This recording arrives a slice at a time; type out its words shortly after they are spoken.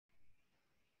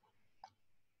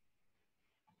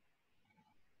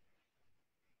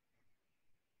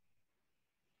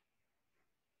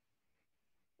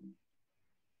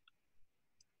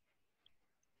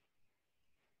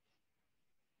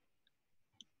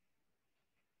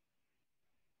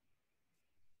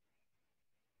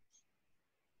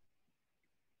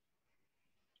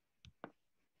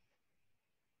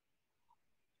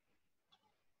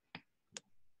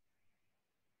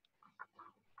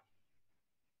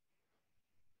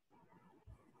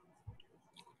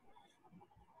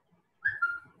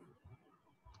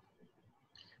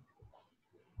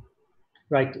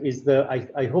Right.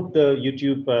 I hope the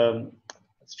YouTube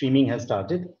streaming has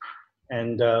started,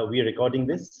 and we are recording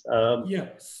this. Yeah,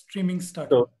 streaming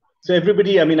started. So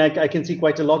everybody, I mean, I can see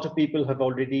quite a lot of people have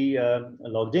already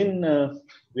logged in.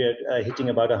 We are hitting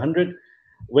about 100.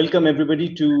 Welcome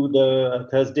everybody to the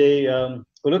Thursday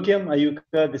Colloquium,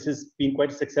 IUCAA. This has been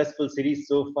quite a successful series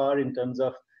so far in terms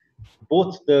of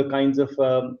both the kinds of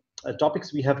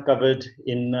topics we have covered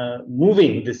in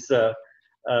moving this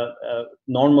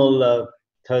normal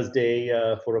Thursday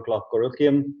 4 o'clock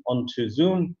Colloquium onto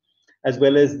Zoom, as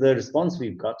well as the response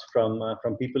we've got from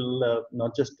people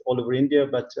not just all over India,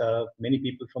 but many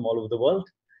people from all over the world.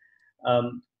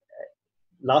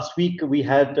 Last week we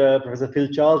had Professor Phil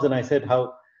Charles, and I said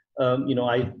how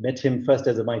I met him first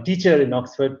as my teacher in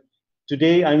Oxford.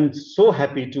 Today I'm so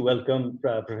happy to welcome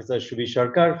Professor Subir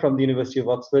Sarkar from the University of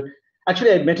Oxford.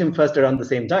 Actually, I met him first around the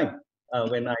same time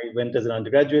when I went as an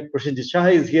undergraduate. Prashanjit Shah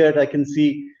is here. I can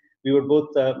see we were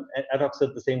both at Oxford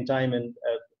at the same time, and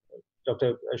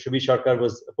Dr. Subir Sarkar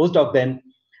was a postdoc then,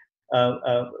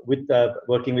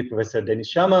 working with Professor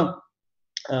Dennis Sharma.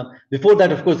 Before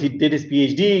that, of course, he did his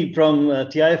PhD from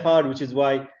TIFR, which is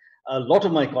why a lot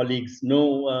of my colleagues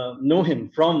know him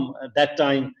from that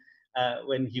time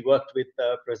when he worked with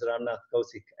Professor Ramnath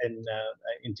Kausik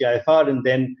in TIFR, and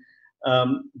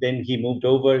then he moved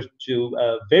over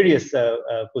to various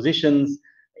positions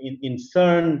in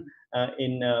CERN,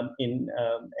 and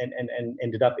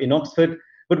ended up in Oxford.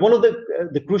 But one of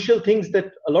the crucial things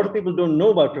that a lot of people don't know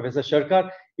about Professor Sarkar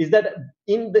is that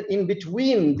in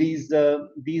between these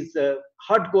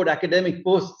hardcore academic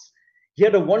posts, he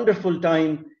had a wonderful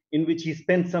time in which he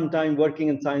spent some time working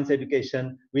in science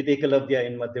education with Ekalavya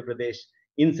in Madhya Pradesh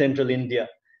in central India,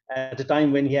 at a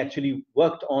time when he actually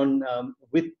worked on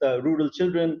with rural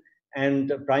children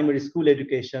and primary school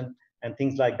education and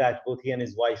things like that. Both he and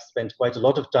his wife spent quite a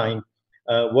lot of time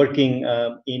working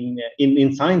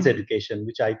in science education,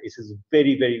 which this is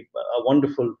very, very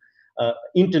wonderful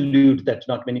interlude that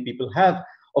not many people have.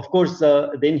 Of course,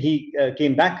 then he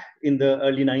came back in the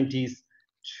early 90s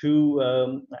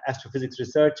to astrophysics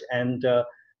research, and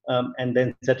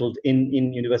then settled in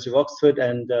University of Oxford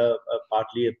and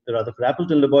partly at the Rutherford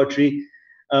Appleton Laboratory.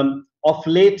 Of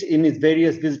late, in his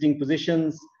various visiting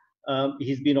positions,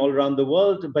 he's been all around the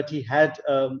world, but he had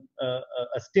a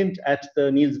stint at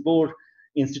the Niels Bohr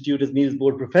Institute as Niels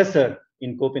Bohr Professor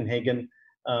in Copenhagen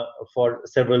for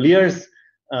several years.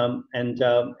 And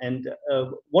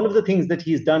one of the things that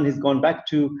he's done, he's gone back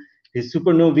to his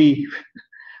supernovae,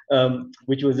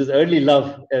 which was his early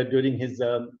love during his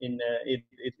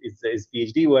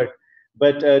PhD work,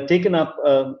 but taken up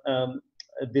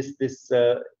this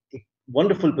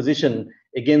wonderful position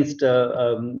against,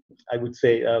 I would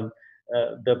say,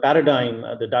 the paradigm,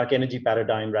 the dark energy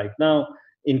paradigm right now,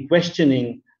 in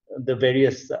questioning the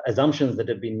various assumptions that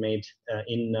have been made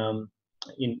in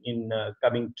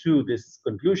coming to this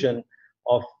conclusion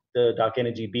of the dark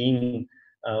energy being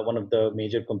one of the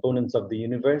major components of the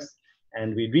universe.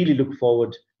 And we really look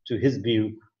forward to his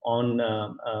view on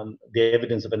the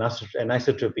evidence of an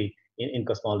isotropy in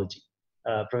cosmology.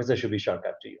 Professor Subir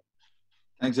Sarkar, to you.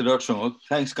 Thanks a lot, Shomok.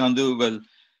 Thanks, Kandu.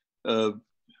 Well,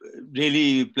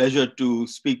 really pleasure to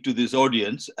speak to this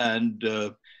audience. And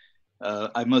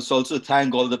I must also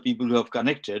thank all the people who have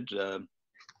connected.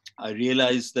 I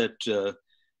realize that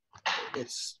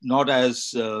it's not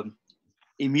as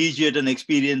immediate an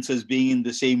experience as being in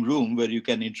the same room where you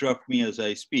can interrupt me as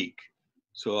I speak.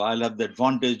 So I'll have the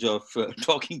advantage of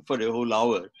talking for a whole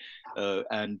hour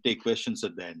and take questions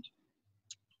at the end.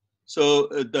 So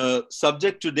the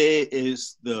subject today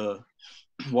is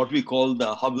what we call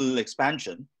the Hubble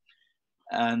expansion.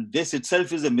 And this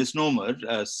itself is a misnomer.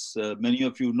 As many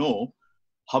of you know,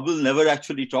 Hubble never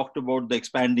actually talked about the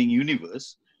expanding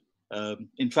universe.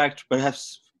 In fact,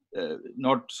 perhaps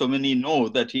not so many know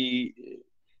that he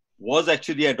was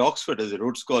actually at Oxford as a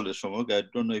Rhodes Scholar, Shomok. I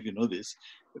don't know if you know this,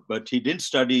 but he didn't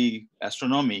study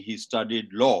astronomy. He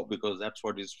studied law because that's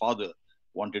what his father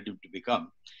wanted him to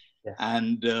become. Yeah.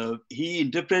 And he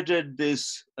interpreted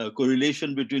this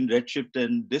correlation between redshift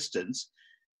and distance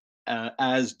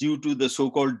as due to the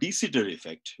so-called de Sitter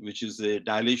effect, which is a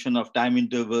dilation of time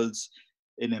intervals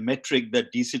in a metric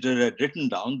that de Sitter had written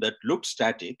down that looked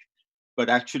static, but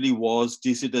actually was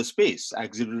de Sitter space,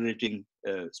 accelerating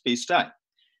space-time.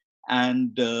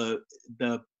 And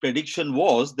the prediction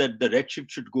was that the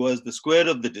redshift should go as the square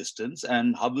of the distance,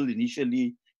 and Hubble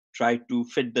initially tried to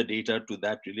fit the data to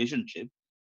that relationship,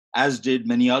 as did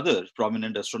many other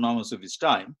prominent astronomers of his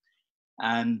time.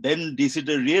 And then de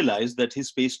Sitter realized that his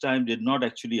space-time did not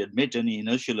actually admit any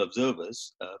inertial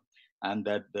observers, and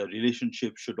that the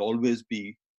relationship should always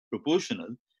be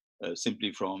proportional.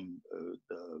 simply from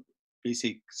the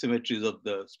basic symmetries of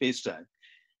the space-time.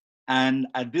 And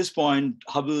at this point,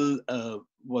 Hubble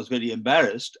was very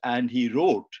embarrassed, and he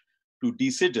wrote to de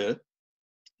Sitter,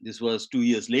 this was 2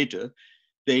 years later,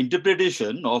 the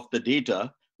interpretation of the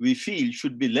data we feel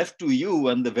should be left to you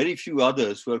and the very few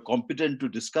others who are competent to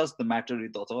discuss the matter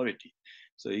with authority.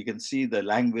 So you can see the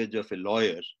language of a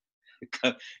lawyer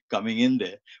coming in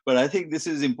there. But I think this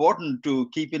is important to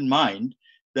keep in mind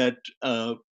that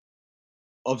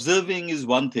observing is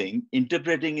one thing,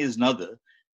 interpreting is another.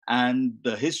 And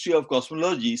the history of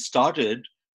cosmology started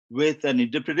with an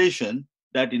interpretation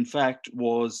that in fact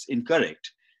was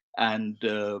incorrect. And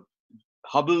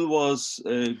Hubble was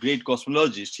a great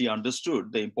cosmologist. He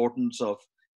understood the importance of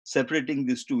separating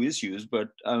these two issues, but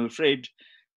I'm afraid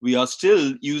we are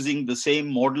still using the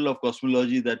same model of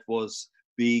cosmology that was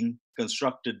being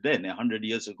constructed then 100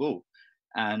 years ago.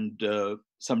 And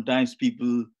sometimes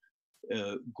people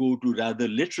go to rather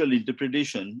literal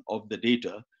interpretation of the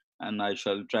data. And I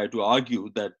shall try to argue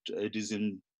that it is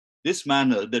in this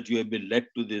manner that you have been led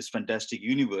to this fantastic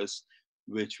universe,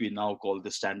 which we now call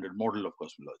the standard model of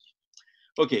cosmology.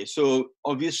 Okay, so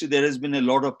obviously there has been a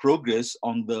lot of progress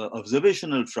on the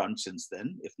observational front since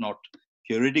then, if not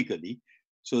theoretically.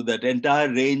 So that entire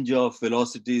range of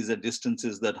velocities and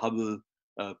distances that Hubble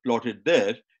plotted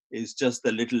there is just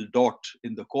the little dot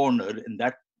in the corner in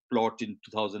that plot in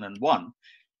 2001.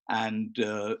 And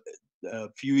a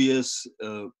few years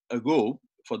ago,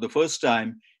 for the first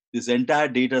time, this entire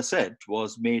data set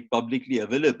was made publicly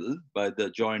available by the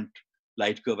Joint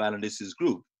Lightcurve Analysis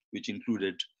group, which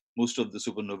included most of the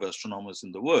supernova astronomers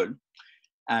in the world.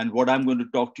 And what I'm going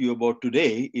to talk to you about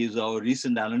today is our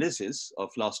recent analysis of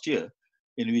last year,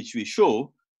 in which we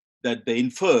show that the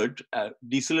inferred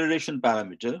deceleration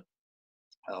parameter,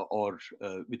 or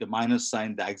with a minus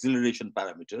sign, the acceleration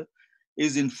parameter,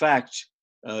 is in fact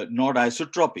not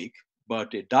isotropic,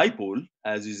 but a dipole,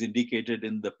 as is indicated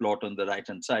in the plot on the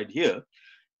right-hand side here.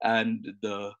 And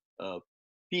the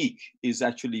peak is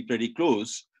actually pretty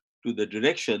close to the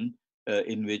direction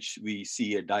in which we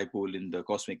see a dipole in the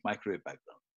cosmic microwave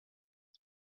background.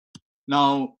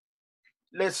 Now,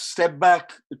 let's step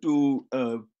back to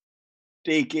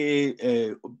take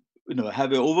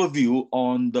have an overview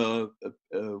on the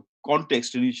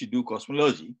context in which you do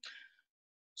cosmology.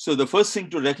 So the first thing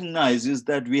to recognize is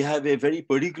that we have a very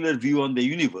particular view on the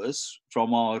universe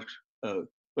from our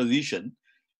position,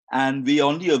 and we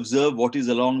only observe what is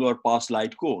along our past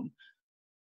light cone.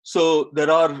 So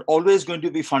there are always going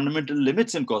to be fundamental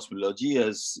limits in cosmology,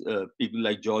 as people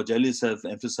like George Ellis have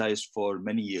emphasized for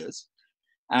many years.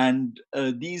 And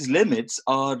these limits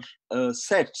are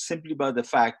set simply by the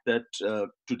fact that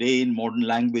today in modern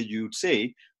language, you would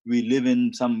say, we live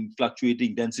in some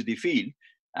fluctuating density field,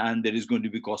 and there is going to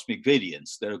be cosmic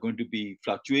variance. There are going to be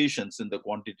fluctuations in the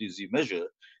quantities you measure,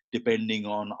 depending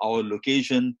on our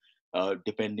location,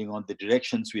 depending on the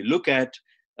directions we look at,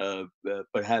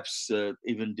 perhaps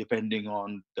even depending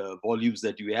on the volumes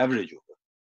that you average over.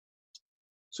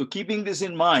 So keeping this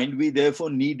in mind, we therefore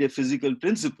need a physical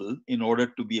principle in order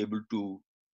to be able to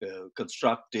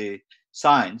construct a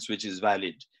science which is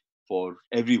valid for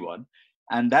everyone.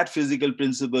 And that physical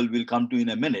principle we'll come to in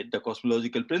a minute, the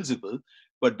cosmological principle,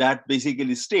 but that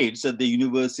basically states that the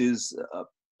universe is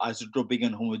isotropic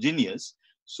and homogeneous.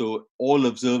 So all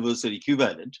observers are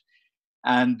equivalent.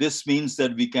 And this means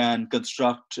that we can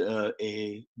construct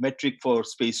a metric for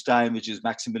space-time which is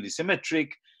maximally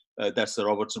symmetric. That's the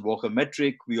Robertson-Walker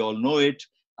metric. We all know it.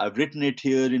 I've written it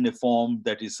here in a form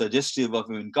that is suggestive of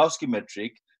a Minkowski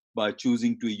metric by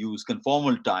choosing to use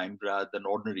conformal time rather than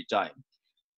ordinary time.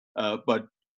 But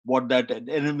what that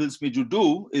enables me to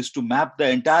do is to map the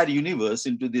entire universe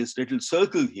into this little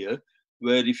circle here,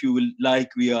 where if you will like,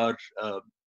 we are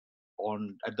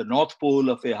at the north pole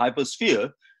of a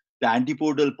hypersphere. The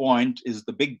antipodal point is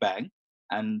the Big Bang,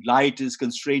 and light is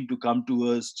constrained to come to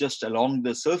us just along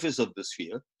the surface of the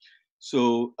sphere.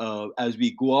 So as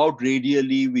we go out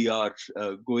radially, we are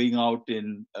going out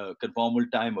in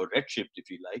conformal time, or redshift,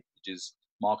 if you like, which is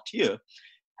marked here.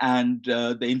 And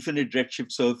the infinite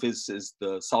redshift surface is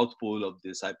the south pole of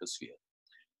this hypersphere.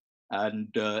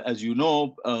 And as you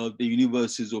know, the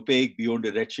universe is opaque beyond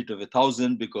a redshift of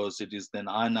 1,000 because it is then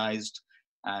ionized,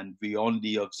 and we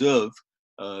only observe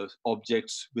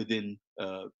objects within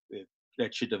a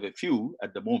redshift of a few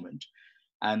at the moment.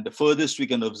 And the furthest we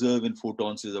can observe in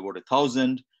photons is about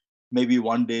 1,000. Maybe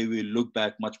one day we'll look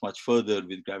back much, much further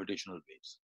with gravitational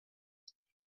waves.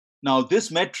 Now, this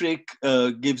metric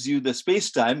gives you the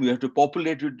space-time. We have to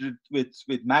populate it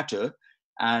with matter,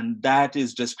 and that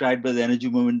is described by the energy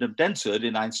momentum tensor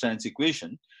in Einstein's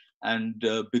equation. And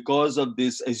because of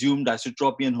this assumed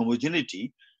isotropy and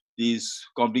homogeneity, this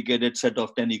complicated set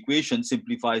of 10 equations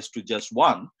simplifies to just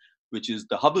one, which is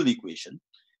the Hubble equation.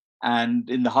 And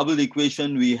in the Hubble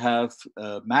equation, we have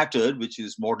matter, which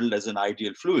is modeled as an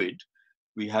ideal fluid.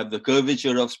 We have the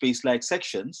curvature of space-like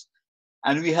sections,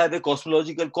 and we have a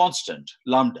cosmological constant,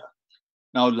 lambda.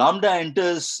 Now, lambda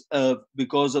enters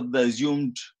because of the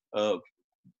assumed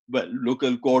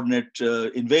local coordinate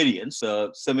invariance,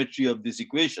 symmetry of this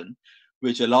equation,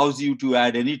 which allows you to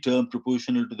add any term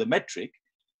proportional to the metric.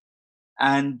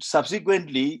 And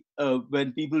subsequently,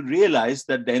 when people realize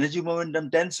that the energy momentum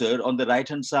tensor on the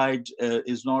right-hand side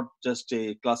is not just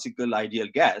a classical ideal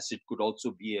gas, it could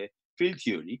also be a field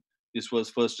theory. This was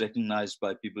first recognized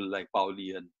by people like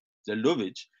Pauli and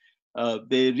Zeldovich.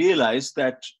 They realized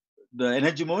that the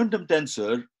energy momentum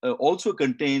tensor also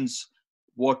contains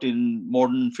what in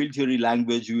modern field theory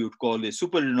language we would call a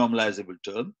super renormalizable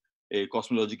term, a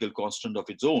cosmological constant of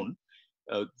its own,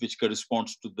 which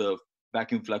corresponds to the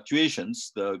vacuum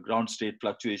fluctuations, the ground state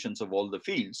fluctuations of all the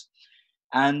fields.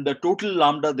 And the total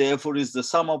lambda, therefore, is the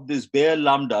sum of this bare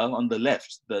lambda on the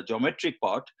left, the geometric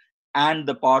part, and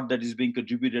the part that is being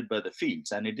contributed by the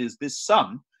fields. And it is this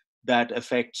sum that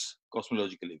affects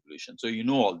cosmological evolution. So you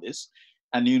know all this.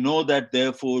 And you know that,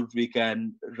 therefore, we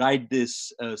can write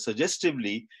this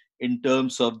suggestively in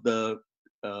terms of the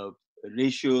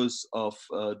ratios of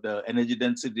the energy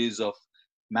densities of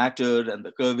matter and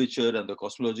the curvature and the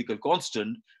cosmological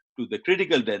constant to the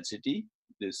critical density,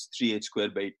 this 3h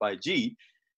squared by 8 pi g.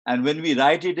 And when we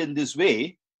write it in this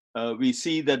way, we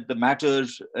see that the matter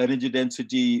energy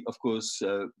density, of course,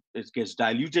 it gets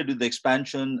diluted with the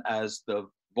expansion as the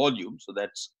volume. So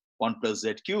that's 1 plus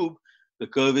z cube. The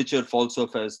curvature falls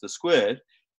off as the square,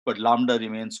 but lambda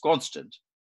remains constant.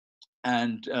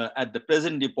 And at the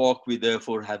present epoch, we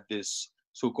therefore have this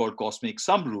so-called cosmic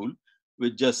sum rule,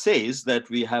 which just says that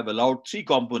we have allowed 3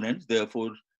 components,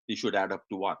 therefore they should add up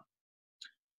to 1.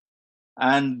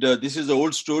 And this is an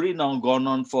old story now gone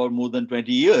on for more than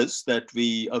 20 years, that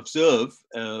we observe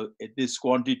this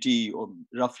quantity,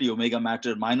 roughly omega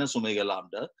matter minus omega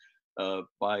lambda,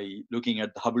 by looking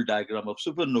at the Hubble diagram of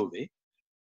supernovae.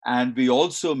 And we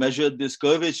also measured this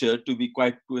curvature to be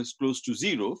quite close to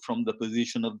 0 from the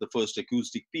position of the first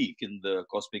acoustic peak in the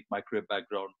cosmic microwave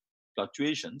background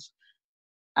fluctuations.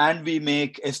 And we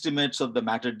make estimates of the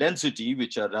matter density,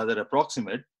 which are rather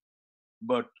approximate,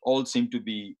 but all seem to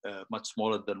be much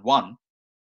smaller than 1.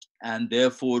 And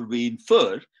therefore, we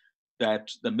infer that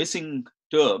the missing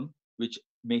term, which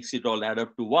makes it all add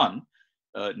up to 1,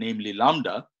 namely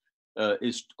lambda,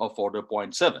 is of order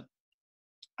 0.7.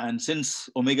 And since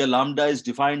omega lambda is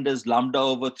defined as lambda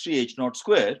over 3h naught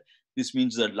square, this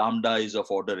means that lambda is of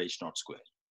order h naught square.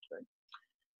 Right?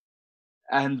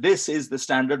 And this is the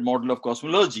standard model of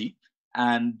cosmology.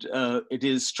 And it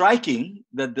is striking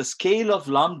that the scale of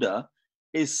lambda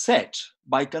is set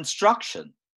by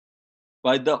construction,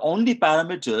 by the only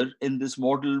parameter in this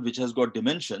model which has got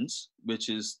dimensions, which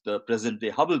is the present day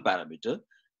Hubble parameter.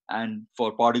 And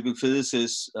for particle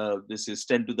physicists, this is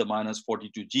 10 to the minus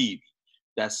 42 GeV.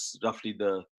 That's roughly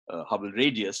the Hubble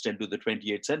radius, 10 to the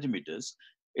 28 centimeters.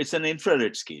 It's an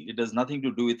infrared scale. It has nothing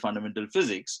to do with fundamental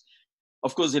physics.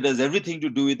 Of course, it has everything to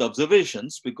do with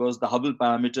observations, because the Hubble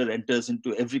parameter enters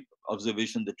into every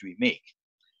observation that we make.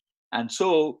 And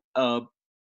so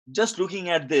just looking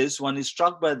at this, one is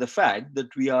struck by the fact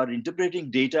that we are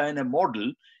interpreting data in a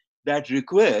model that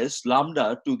requires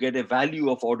lambda to get a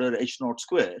value of order h naught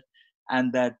square,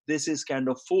 and that this is kind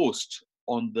of forced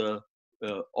on the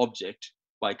object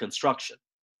by construction.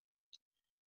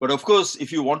 But of course,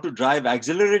 if you want to drive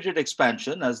accelerated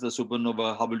expansion, as the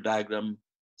supernova Hubble diagram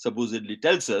supposedly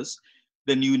tells us,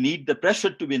 then you need the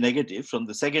pressure to be negative from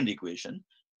the second equation.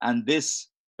 And this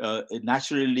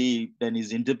naturally then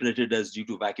is interpreted as due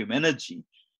to vacuum energy,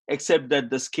 except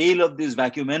that the scale of this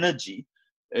vacuum energy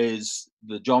is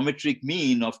the geometric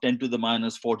mean of 10 to the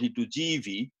minus 42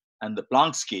 GeV and the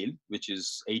Planck scale, which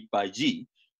is 8 pi g.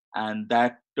 And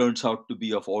that turns out to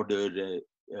be of order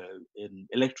in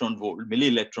electron volt,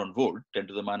 milli-electron volt, 10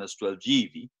 to the minus 12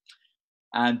 GeV.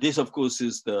 And this, of course,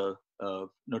 is the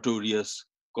notorious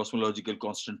cosmological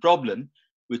constant problem,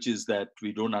 which is that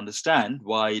we don't understand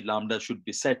why lambda should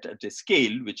be set at a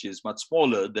scale which is much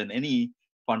smaller than any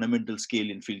fundamental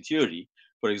scale in field theory,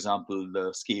 for example,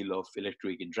 the scale of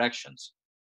electroweak interactions.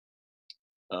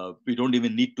 We don't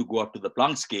even need to go up to the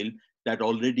Planck scale. That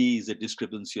already is a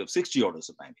discrepancy of 60 orders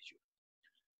of magnitude.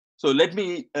 So let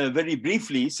me very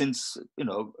briefly, since,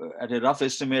 at a rough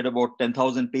estimate, about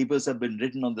 10,000 papers have been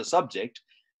written on the subject,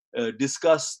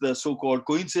 discuss the so-called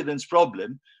coincidence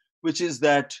problem, which is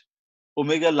that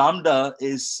omega lambda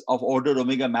is of order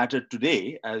omega matter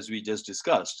today, as we just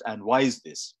discussed. And why is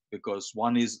this? Because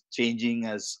one is changing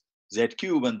as z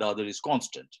cube and the other is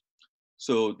constant.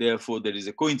 So therefore, there is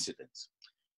a coincidence.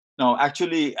 Now,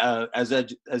 actually,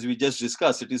 as we just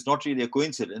discussed, it is not really a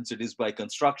coincidence. It is by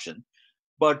construction.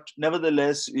 But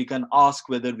nevertheless, we can ask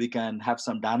whether we can have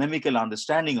some dynamical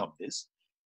understanding of this.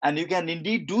 And you can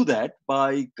indeed do that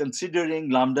by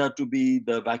considering lambda to be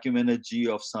the vacuum energy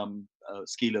of some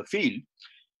scalar field.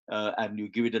 And you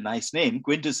give it a nice name,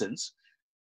 quintessence.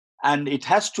 And it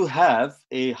has to have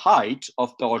a height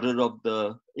of the order of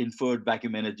the inferred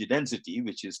vacuum energy density,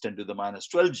 which is 10 to the minus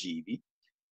 12 GeV.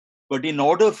 But in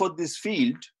order for this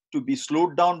field to be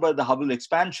slowed down by the Hubble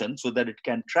expansion so that it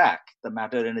can track the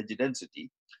matter energy density,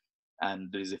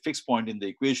 and there is a fixed point in the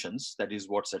equations, that is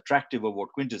what's attractive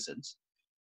about quintessence.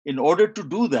 In order to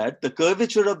do that, the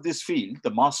curvature of this field,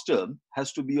 the mass term,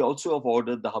 has to be also of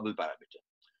order the Hubble parameter.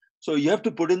 So you have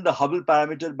to put in the Hubble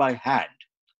parameter by hand.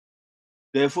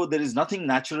 Therefore, there is nothing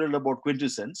natural about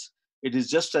quintessence. It is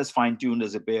just as fine-tuned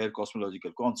as a bare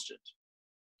cosmological constant.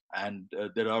 And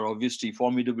there are obviously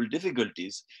formidable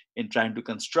difficulties in trying to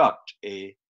construct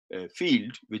a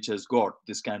field which has got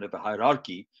this kind of a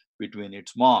hierarchy between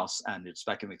its mass and its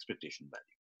vacuum expectation value.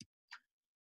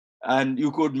 And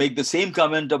you could make the same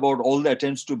comment about all the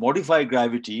attempts to modify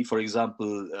gravity. For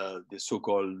example, the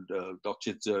so-called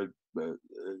Dokchitzer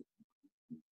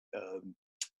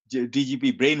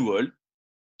DGP brain world,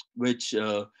 which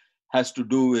has to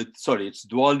do with, it's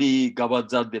Dwali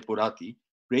Gavadzad de Purati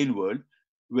brain world,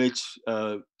 which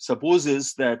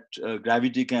supposes that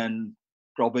gravity can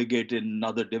propagate in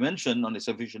another dimension on a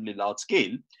sufficiently large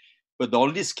scale. But the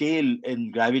only scale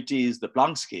in gravity is the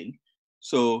Planck scale.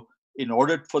 So in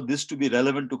order for this to be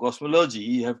relevant to cosmology,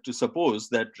 you have to suppose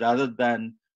that rather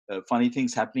than funny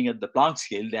things happening at the Planck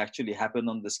scale, they actually happen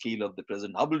on the scale of the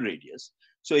present Hubble radius.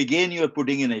 So again, you are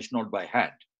putting in H0 by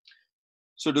hand.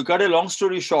 So to cut a long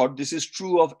story short, this is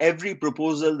true of every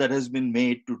proposal that has been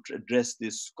made to address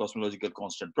this cosmological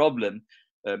constant problem.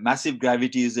 Massive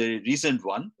gravity is a recent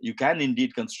one. You can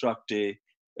indeed construct a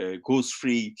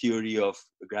ghost-free theory of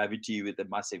gravity with a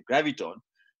massive graviton.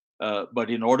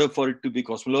 But in order for it to be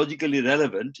cosmologically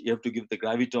relevant, you have to give the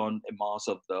graviton a mass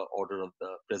of the order of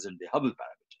the present-day Hubble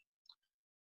parameter.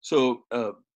 So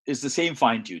it's the same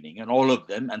fine-tuning, and all of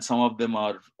them, and some of them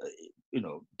are,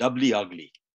 doubly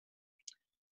ugly.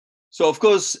 So of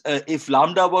course, if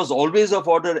lambda was always of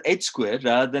order h squared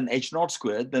rather than h0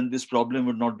 squared, then this problem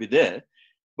would not be there.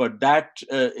 But that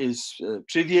is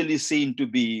trivially seen to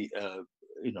be,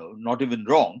 not even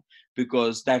wrong,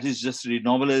 because that is just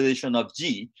renormalization of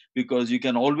G, because you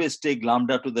can always take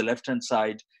lambda to the left-hand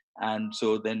side. And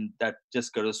so then that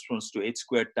just corresponds to h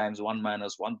squared times 1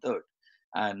 minus 1/3.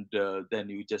 And then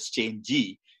you just change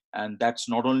G. And that's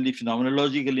not only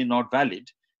phenomenologically not valid,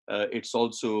 it's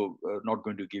also not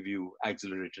going to give you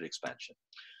accelerated expansion.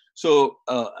 So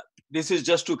this is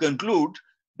just to conclude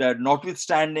that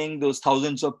notwithstanding those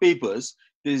thousands of papers,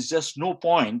 there's just no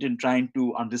point in trying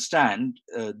to understand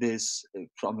this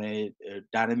from a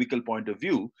dynamical point of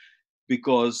view,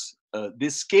 because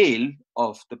this scale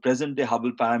of the present day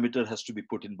Hubble parameter has to be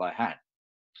put in by hand.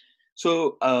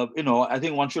 So, I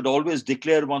think one should always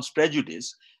declare one's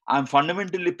prejudice. I'm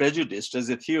fundamentally prejudiced as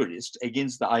a theorist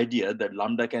against the idea that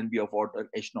lambda can be of order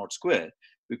h0 square,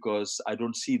 because I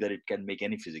don't see that it can make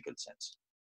any physical sense.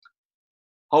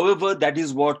 However, that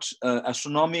is what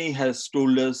astronomy has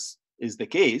told us is the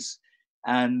case.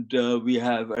 And we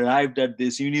have arrived at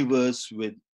this universe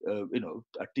with,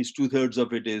 at least 2/3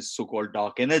 of it is so-called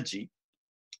dark energy.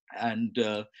 And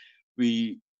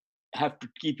we have to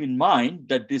keep in mind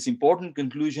that this important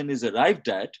conclusion is arrived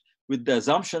at with the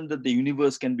assumption that the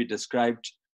universe can be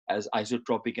described as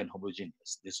isotropic and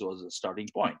homogeneous. This was a starting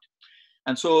point.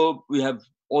 And so we have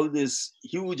all this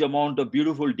huge amount of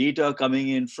beautiful data coming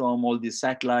in from all these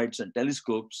satellites and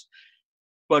telescopes.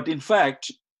 But in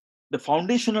fact, the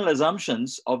foundational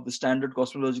assumptions of the standard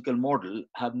cosmological model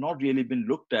have not really been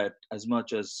looked at as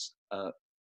much as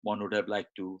one would have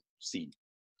liked to see,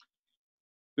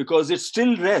 because it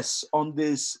still rests on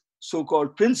this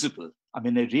so-called principle. I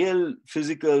mean, a real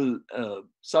physical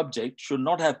subject should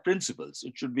not have principles.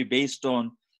 It should be based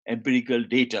on empirical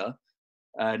data.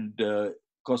 And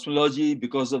cosmology,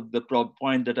 because of the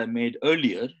point that I made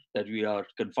earlier, that we are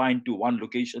confined to one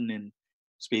location in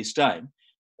space-time,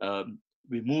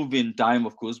 we move in time,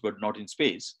 of course, but not in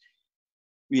space.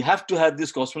 We have to have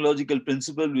this cosmological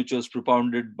principle, which was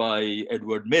propounded by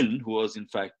Edward Milne, who was in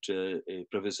fact a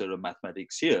professor of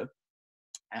mathematics here.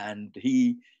 And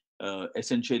he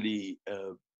essentially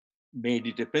made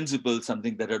it a principle,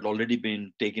 something that had already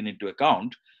been taken into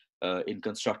account in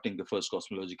constructing the first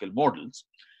cosmological models.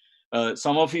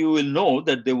 Some of you will know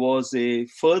that there was a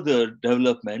further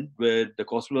development where the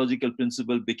cosmological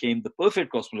principle became the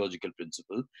perfect cosmological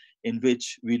principle, in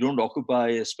which we don't occupy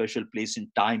a special place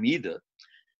in time either.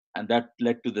 And that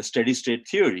led to the steady state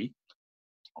theory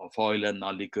of Hoyle and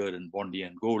Naliker and Bondi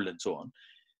and Gold and so on.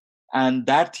 And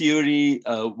that theory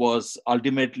was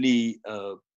ultimately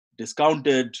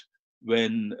discounted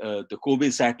when the Kobe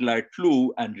satellite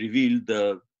flew and revealed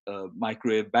the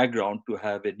microwave background to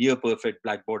have a near perfect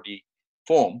black body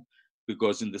form,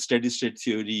 because in the steady state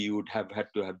theory, you would have had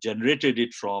to have generated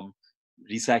it from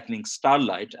recycling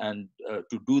starlight. And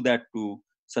to do that to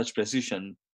such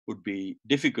precision would be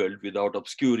difficult without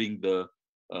obscuring the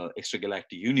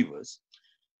extragalactic universe.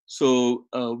 So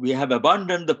we have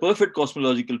abandoned the perfect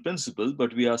cosmological principle,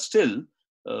 but we are still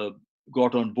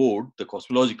got on board the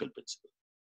cosmological principle.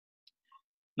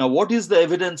 Now, what is the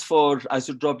evidence for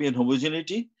isotropy and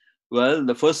homogeneity? Well,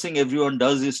 the first thing everyone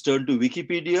does is turn to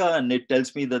Wikipedia, and it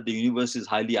tells me that the universe is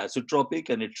highly isotropic,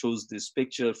 and it shows this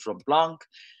picture from Planck,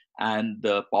 and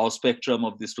the power spectrum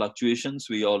of these fluctuations,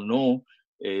 we all know,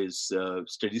 is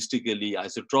statistically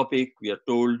isotropic. We are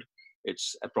told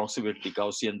it's approximately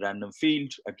Gaussian random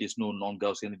field, at least no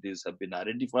non-Gaussianities have been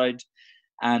identified.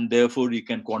 And therefore, you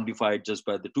can quantify it just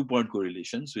by the 2-point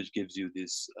correlations, which gives you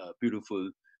this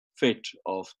beautiful fit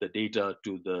of the data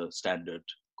to the standard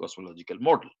cosmological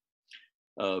model.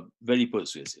 Very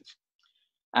persuasive.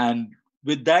 And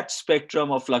with that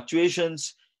spectrum of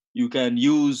fluctuations, you can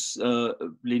use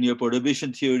linear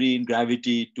perturbation theory in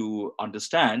gravity to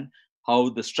understand how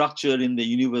the structure in the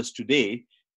universe today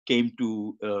came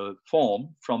to form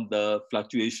from the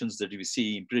fluctuations that we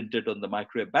see imprinted on the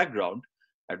microwave background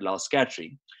at last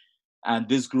scattering. And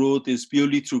this growth is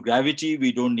purely through gravity.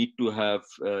 We don't need to have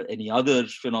any other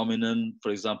phenomenon.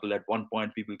 For example, at one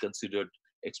point, people considered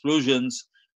explosions,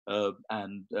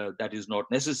 and that is not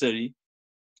necessary.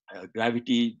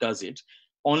 Gravity does it.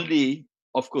 Only,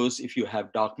 of course, if you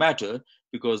have dark matter,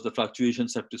 because the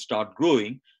fluctuations have to start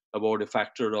growing about a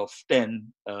factor of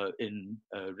 10 in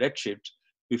redshift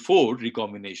before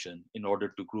recombination in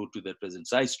order to grow to their present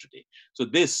size today. So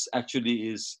this actually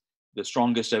is the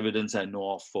strongest evidence I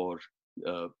know of for,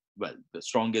 well, the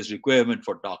strongest requirement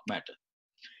for dark matter.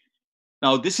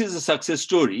 Now, this is a success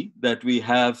story that we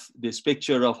have this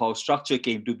picture of how structure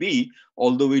came to be,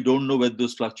 although we don't know where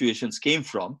those fluctuations came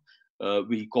from.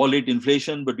 We call it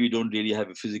inflation, but we don't really have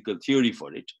a physical theory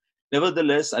for it.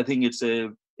 Nevertheless, I think it's a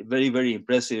very, very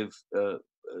impressive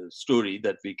story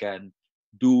that we can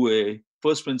do a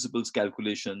first principles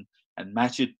calculation and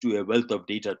match it to a wealth of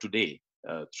data today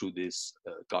through this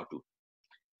cartoon.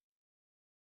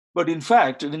 But in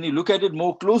fact, when you look at it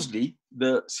more closely,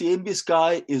 the CMB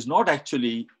sky is not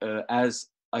actually as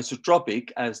isotropic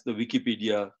as the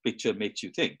Wikipedia picture makes you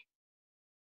think.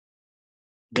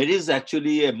 There is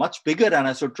actually a much bigger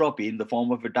anisotropy in the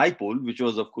form of a dipole, which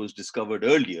was, of course, discovered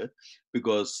earlier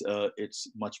because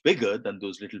it's much bigger than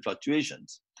those little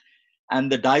fluctuations. And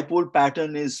the dipole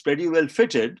pattern is pretty well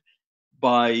fitted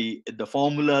by the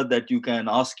formula that you can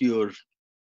ask your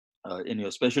in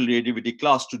your special relativity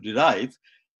class to derive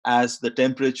as the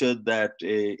temperature that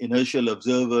an inertial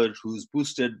observer who's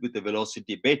boosted with a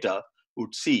velocity beta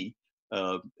would see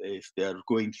if they are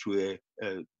going through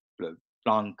a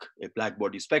Planck, a black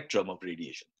body spectrum of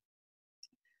radiation.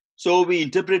 So we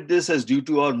interpret this as due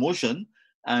to our motion,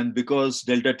 and because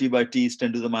delta t by t is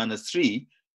 10 to the minus 3,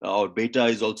 our beta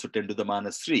is also 10 to the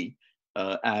minus 3.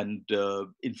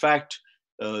 In fact,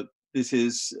 this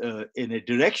is in a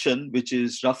direction which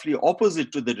is roughly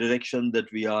opposite to the direction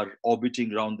that we are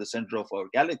orbiting around the center of our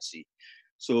galaxy.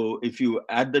 So if you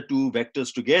add the two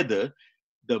vectors together,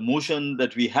 the motion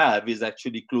that we have is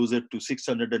actually closer to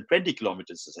 620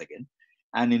 kilometers a second.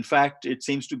 And in fact, it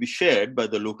seems to be shared by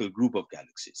the local group of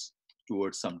galaxies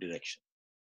towards some direction.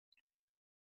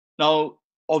 Now,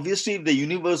 obviously, if the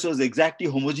universe was exactly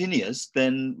homogeneous,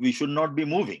 then we should not be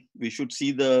moving. We should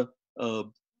see the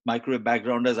microwave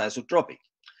background as isotropic.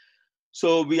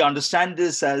 So we understand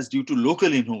this as due to local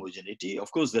inhomogeneity.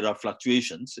 Of course, there are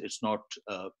fluctuations. It's not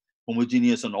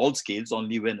homogeneous on all scales,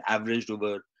 only when averaged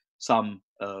over some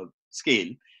scale.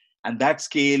 And that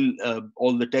scale,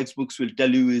 all the textbooks will tell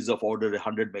you, is of order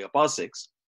 100 megaparsecs.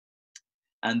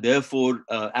 And therefore,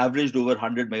 averaged over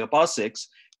 100 megaparsecs,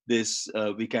 this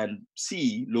we can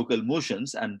see local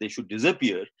motions, and they should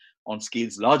disappear on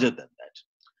scales larger than that.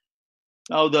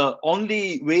 Now, the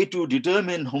only way to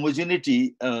determine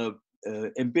homogeneity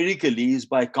empirically is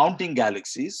by counting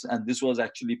galaxies, and this was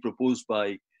actually proposed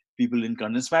by people in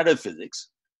condensed matter physics,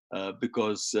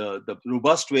 because the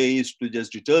robust way is to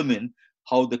just determine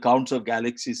how the counts of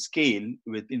galaxies scale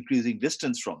with increasing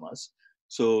distance from us.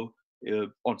 So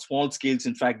on small scales,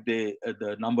 in fact,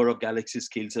 the number of galaxies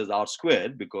scales as r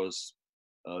squared, because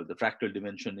the fractal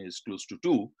dimension is close to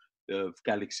 2.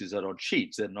 Galaxies are on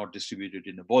sheets and not distributed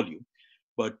in a volume.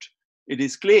 But it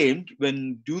is claimed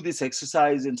when do this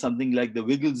exercise in something like the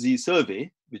Wigglesy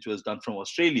survey, which was done from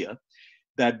Australia,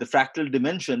 that the fractal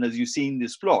dimension, as you see in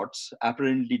these plots,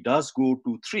 apparently does go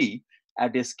to 3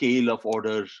 at a scale of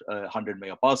order 100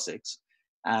 megaparsecs.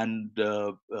 And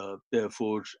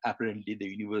therefore, apparently the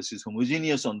universe is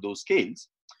homogeneous on those scales.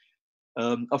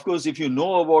 Of course, if you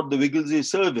know about the Wigglesy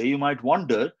survey, you might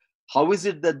wonder, how is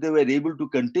it that they were able to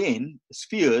contain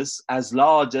spheres as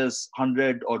large as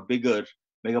 100 or bigger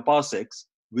megaparsecs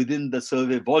within the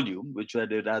survey volume, which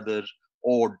had a rather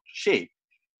odd shape?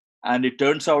 And it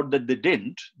turns out that they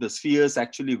didn't. The spheres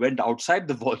actually went outside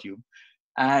the volume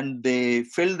and they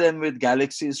filled them with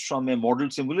galaxies from a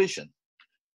model simulation.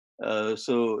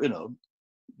 So,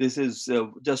 this is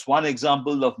just one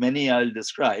example of many I'll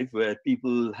describe where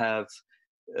people have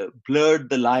blurred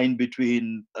the line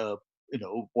between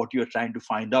what you're trying to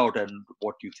find out and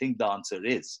what you think the answer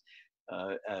is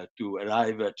to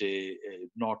arrive at a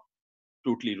not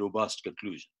totally robust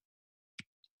conclusion.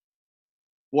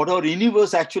 What our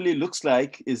universe actually looks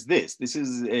like is this. This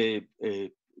is a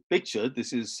picture.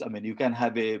 This is, you can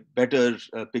have a better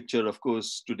picture, of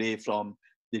course, today from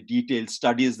the detailed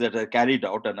studies that are carried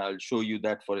out, and I'll show you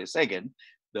that for a second.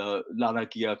 The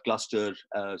Lanakia cluster,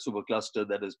 supercluster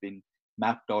that has been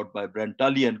mapped out by Brent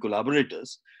Tully and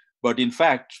collaborators. But in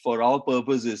fact, for our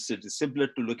purposes, it is simpler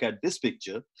to look at this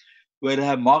picture, where I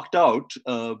have marked out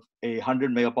a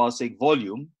 100 megaparsec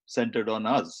volume centered on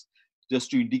us,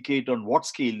 just to indicate on what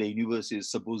scale the universe is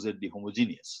supposedly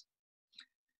homogeneous.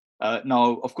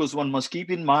 Now, of course, one must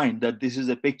keep in mind that this is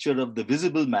a picture of the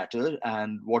visible matter,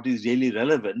 and what is really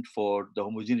relevant for the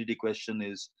homogeneity question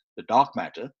is the dark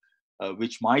matter,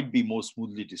 which might be more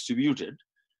smoothly distributed,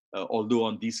 although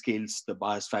on these scales, the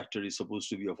bias factor is supposed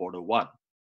to be of order 1.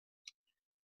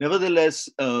 Nevertheless,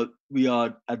 we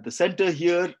are at the center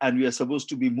here, and we are supposed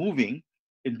to be moving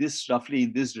in this, roughly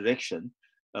in this direction,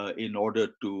 in order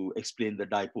to explain the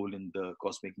dipole in the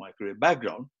cosmic microwave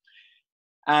background.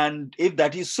 And if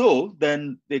that is so,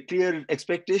 then the clear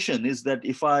expectation is that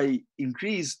if I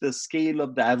increase the scale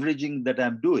of the averaging that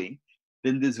I'm doing,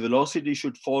 then this velocity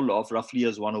should fall off roughly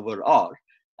as 1 over r,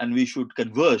 and we should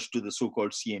converge to the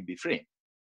so-called CMB frame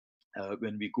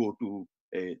when we go to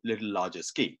a little larger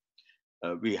scale.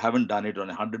 We haven't done it on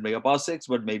 100 megaparsecs,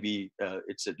 but maybe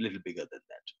it's a little bigger than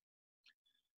that.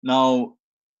 Now,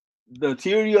 the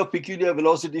theory of peculiar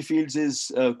velocity fields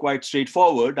is quite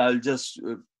straightforward. I'll just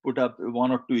put up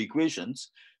 1 or 2 equations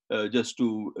just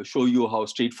to show you how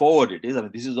straightforward it is.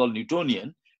 This is all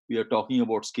Newtonian. We are talking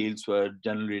about scales where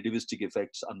general relativistic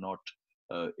effects are not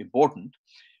important.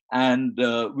 And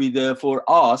we therefore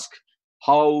ask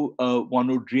how one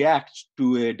would react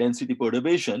to a density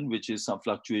perturbation, which is some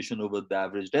fluctuation over the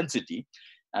average density.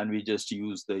 And we just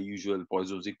use the usual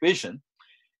Poisson's equation.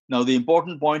 Now, the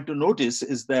important point to notice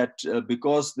is that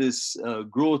because this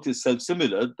growth is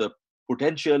self-similar, the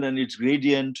potential and its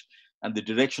gradient and the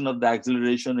direction of the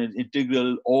acceleration and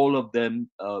integral, all of them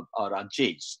are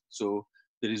unchanged. So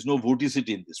there is no vorticity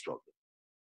in this problem.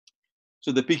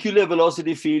 So the peculiar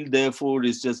velocity field, therefore,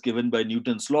 is just given by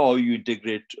Newton's law. You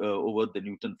integrate over the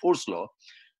Newton force law.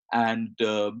 And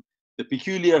the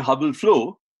peculiar Hubble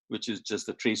flow, which is just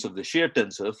the trace of the shear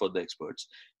tensor for the experts,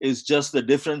 is just the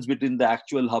difference between the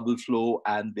actual Hubble flow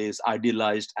and this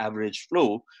idealized average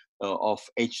flow of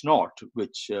H naught,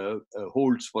 which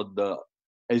holds for the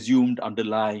assumed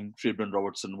underlying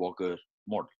Friedman-Robertson-Walker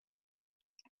model.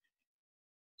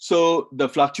 So the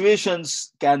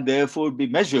fluctuations can therefore be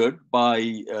measured by,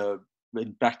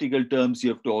 in practical terms, you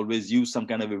have to always use some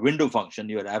kind of a window function.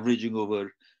 You're averaging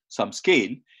over some scale.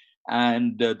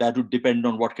 And that would depend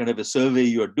on what kind of a survey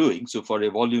you are doing. So for a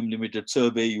volume limited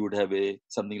survey, you would have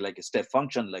something like a step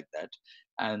function like that.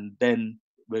 And then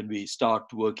when we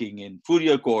start working in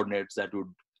Fourier coordinates, that would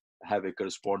have a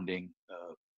corresponding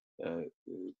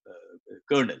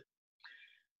kernel.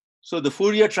 So the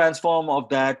Fourier transform of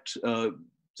that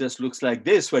just looks like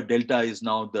this, where delta is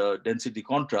now the density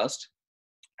contrast.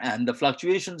 And the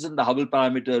fluctuations in the Hubble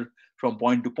parameter from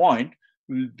point to point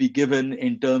will be given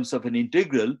in terms of an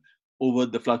integral over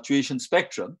the fluctuation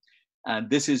spectrum. And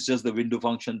this is just the window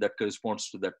function that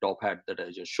corresponds to that top hat that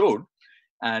I just showed.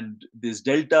 And this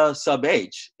delta sub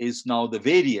h is now the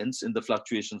variance in the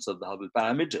fluctuations of the Hubble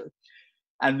parameter.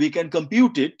 And we can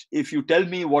compute it if you tell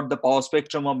me what the power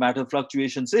spectrum of matter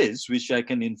fluctuations is, which I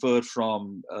can infer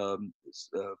from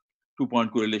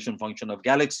 2-point correlation function of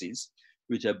galaxies,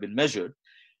 which have been measured.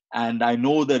 And I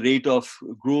know the rate of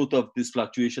growth of these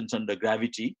fluctuations under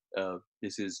gravity.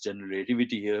 This is general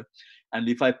relativity here. And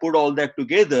if I put all that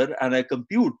together and I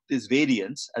compute this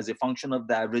variance as a function of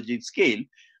the averaging scale,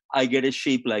 I get a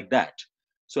shape like that.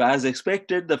 So as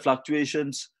expected, the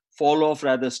fluctuations fall off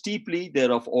rather steeply.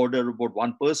 They're of order about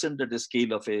 1% at a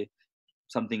scale of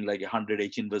something like 100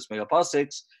 H inverse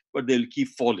megaparsecs, but they'll keep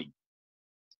falling.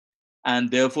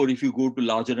 And therefore, if you go to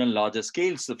larger and larger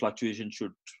scales, the fluctuation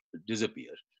should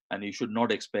disappear, and you should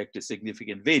not expect a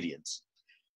significant variance.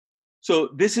 So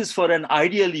this is for an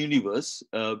ideal universe,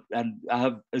 and I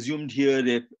have assumed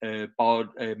here a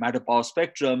matter-power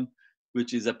spectrum,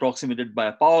 which is approximated by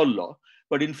a Peierls law.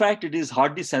 But in fact, it is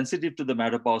hardly sensitive to the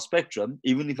matter-power spectrum,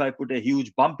 even if I put a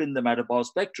huge bump in the matter-power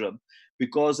spectrum,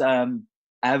 because I'm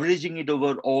averaging it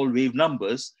over all wave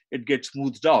numbers, it gets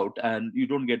smoothed out, and you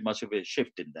don't get much of a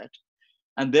shift in that.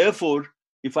 And therefore,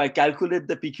 if I calculate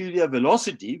the peculiar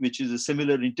velocity, which is a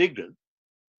similar integral,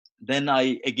 then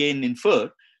I again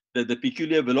infer that the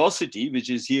peculiar velocity, which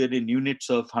is here in units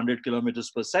of 100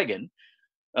 kilometers per second,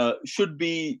 should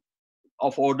be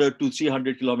of order to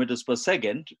 300 kilometers per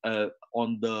second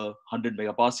on the 100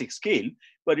 megaparsec scale,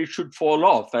 but it should fall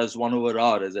off as 1 over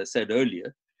r, as I said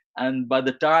earlier. And by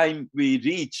the time we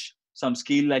reach some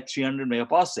scale like 300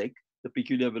 megaparsec, the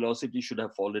peculiar velocity should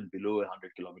have fallen below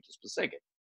 100 kilometers per second.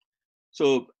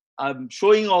 So I'm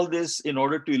showing all this in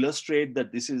order to illustrate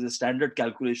that this is a standard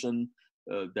calculation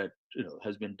that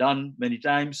has been done many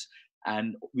times,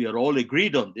 and we are all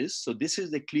agreed on this. So this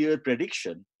is a clear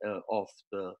prediction of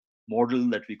the model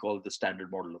that we call the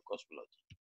standard model of cosmology.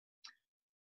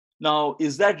 Now,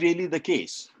 is that really the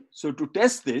case? So to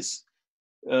test this,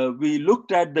 we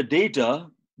looked at the data.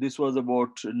 This was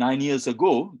about 9 years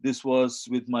ago. This was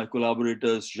with my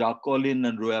collaborators Jacques Collin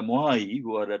and Roya Mohai,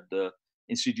 who are at the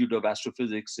Institute of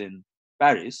Astrophysics in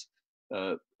Paris.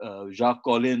 Jacques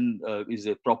Collin is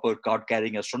a proper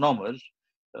card-carrying astronomer,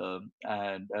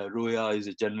 and Roya is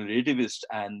a general relativist,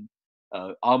 and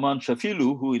Arman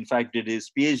Shafilu, who in fact did his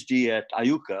PhD at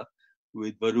IUCAA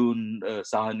with Varun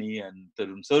Sahani and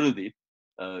Tarun Sarudip,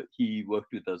 he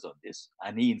worked with us on this.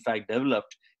 And he in fact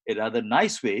developed a rather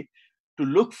nice way to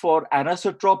look for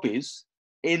anisotropies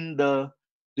in the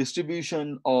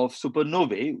distribution of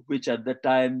supernovae, which at the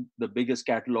time, the biggest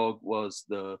catalog was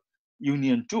the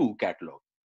Union 2 catalog.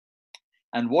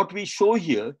 And what we show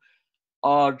here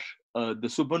are the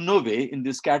supernovae in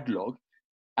this catalog,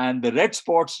 and the red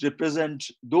spots represent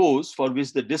those for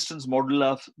which the distance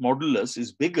modulus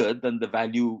is bigger than the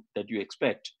value that you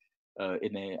expect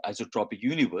in an isotropic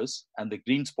universe, and the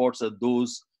green spots are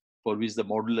those for which the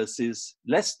modulus is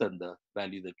less than the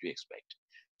value that you expect.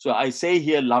 So I say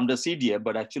here lambda CDM,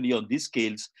 but actually on these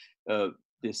scales,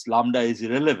 this lambda is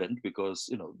irrelevant because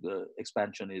the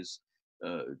expansion is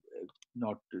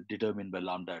not determined by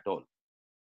lambda at all.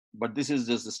 But this is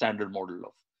just the standard model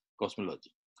of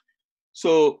cosmology.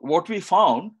 So what we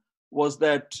found was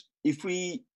that if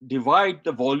we divide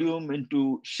the volume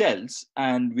into shells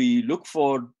and we look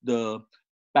for the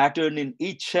pattern in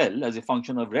each shell as a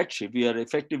function of redshift, we are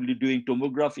effectively doing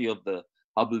tomography of the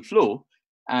Hubble flow,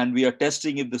 and we are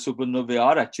testing if the supernovae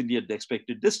are actually at the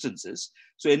expected distances.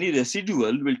 So any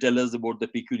residual will tell us about the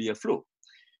peculiar flow.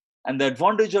 And the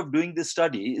advantage of doing this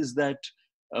study is that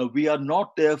we are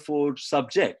not therefore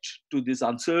subject to this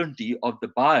uncertainty of the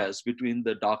bias between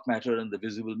the dark matter and the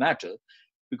visible matter,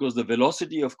 because the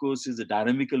velocity, of course, is a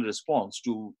dynamical response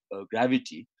to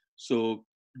gravity. So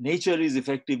nature is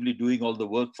effectively doing all the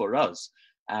work for us,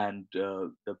 and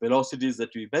the velocities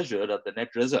that we measure are the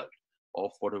net result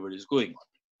of whatever is going on.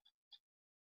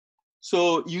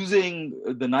 So using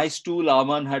the nice tool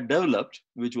Arman had developed,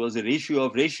 which was a ratio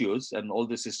of ratios, and all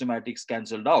the systematics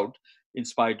cancelled out, in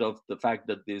spite of the fact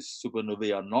that these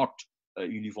supernovae are not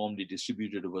uniformly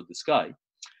distributed over the sky,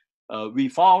 we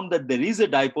found that there is a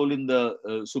dipole in the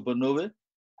supernovae,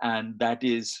 and that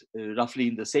is roughly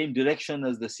in the same direction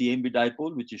as the CMB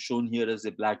dipole, which is shown here as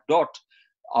a black dot.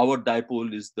 Our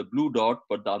dipole is the blue dot,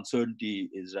 but the uncertainty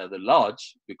is rather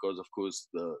large because, of course,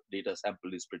 the data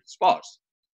sample is pretty sparse.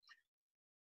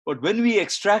 But when we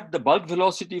extract the bulk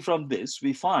velocity from this,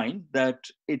 we find that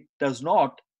it does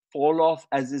not fall off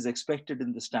as is expected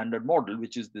in the standard model,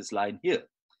 which is this line here.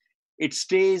 It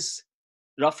stays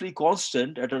roughly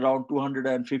constant at around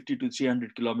 250 to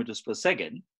 300 kilometers per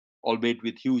second, albeit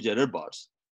with huge error bars,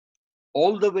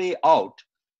 all the way out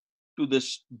to the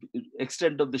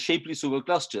extent of the Shapley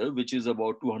supercluster, which is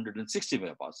about 260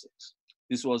 megaparsecs.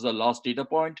 This was the last data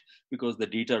point because the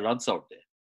data runs out there.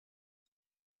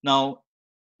 Now,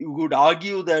 you would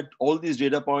argue that all these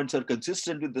data points are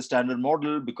consistent with the standard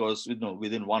model because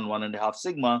within 1.5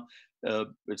 sigma,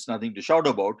 It's nothing to shout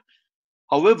about.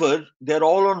 However, they're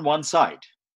all on one side.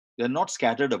 They're not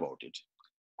scattered about it.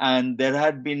 And there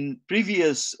had been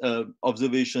previous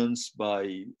observations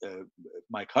by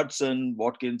Mike Hudson,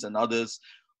 Watkins, and others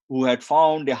who had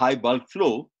found a high bulk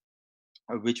flow,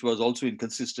 which was also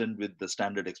inconsistent with the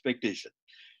standard expectation.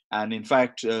 And in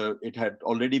fact, it had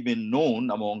already been known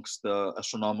amongst the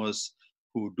astronomers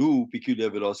who do peculiar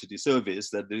velocity surveys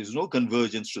that there is no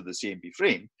convergence to the CMB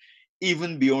frame,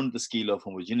 even beyond the scale of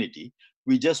homogeneity.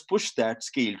 We just pushed that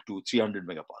scale to 300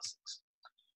 megaparsecs.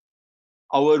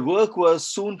 Our work was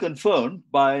soon confirmed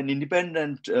by an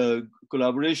independent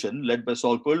collaboration led by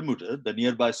Saul Perlmutter, the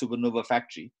nearby supernova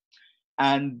factory.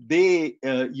 And they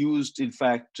used, in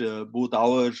fact, both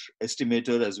our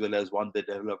estimator as well as one they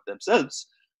developed themselves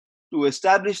to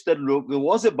establish that there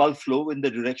was a bulk flow in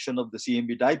the direction of the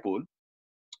CMB dipole,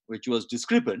 which was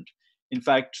discrepant. In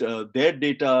fact, their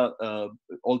data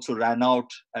also ran out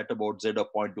at about Z of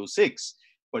 0.06,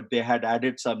 but they had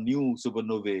added some new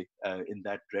supernovae in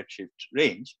that redshift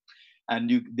range.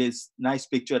 And this nice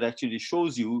picture actually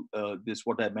shows you this,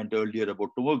 what I meant earlier about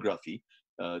tomography,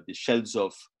 the shells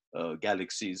of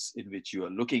galaxies in which you are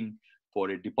looking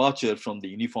for a departure from the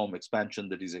uniform expansion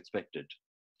that is expected.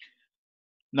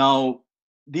 Now,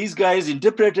 these guys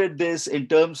interpreted this in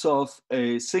terms of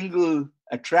a single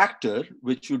attractor,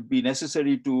 which would be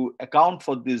necessary to account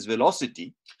for this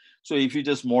velocity. So if you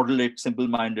just model it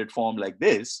simple-minded form like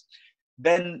this,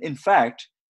 then in fact,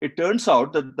 it turns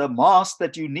out that the mass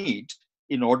that you need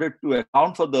in order to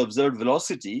account for the observed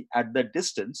velocity at that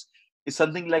distance is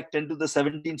something like 10 to the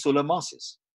 17 solar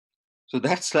masses. So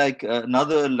that's like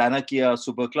another Lanakia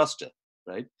supercluster,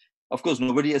 right? Of course,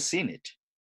 nobody has seen it.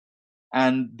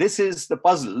 And this is the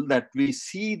puzzle, that we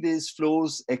see these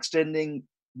flows extending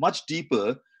much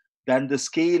deeper than the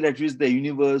scale at which the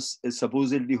universe is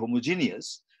supposedly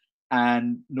homogeneous.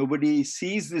 And nobody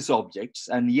sees these objects,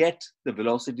 and yet the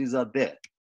velocities are there.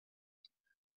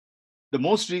 The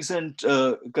most recent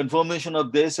confirmation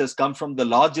of this has come from the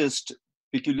largest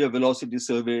peculiar velocity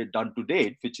survey done to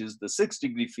date, which is the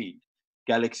 6-degree field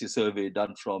galaxy survey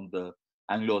done from the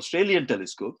Anglo-Australian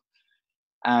telescope.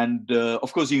 And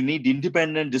of course, you need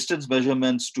independent distance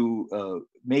measurements to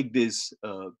make this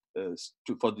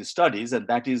for the studies, and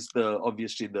that is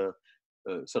obviously the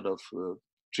sort of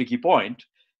tricky point,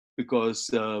 because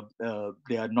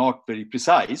they are not very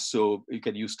precise. So you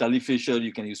can use Tully-Fisher,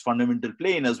 you can use fundamental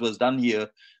plane, as was done here,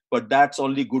 but that's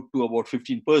only good to about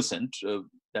 15%.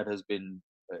 That has been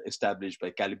established by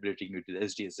calibrating it with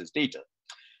SDSS data.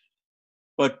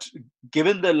 But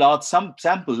given the large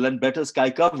sample and better sky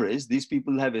coverage, these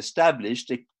people have established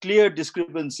a clear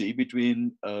discrepancy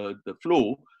between the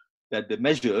flow that they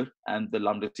measure and the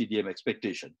lambda CDM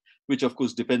expectation, which of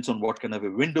course depends on what kind of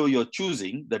a window you're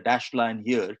choosing. The dashed line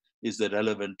here is the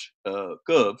relevant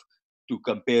curve to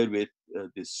compare with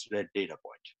this red data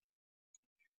point.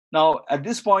 Now, at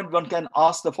this point, one can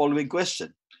ask the following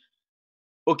question.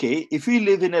 Okay, if we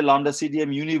live in a lambda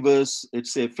CDM universe,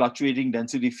 it's a fluctuating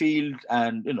density field,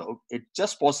 and it's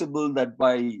just possible that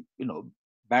by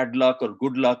bad luck or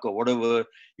good luck or whatever,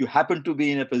 you happen to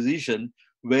be in a position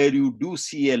where you do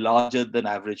see a larger than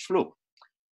average flow.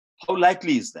 How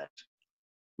likely is that?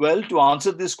 Well, to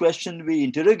answer this question, we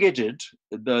interrogated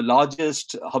the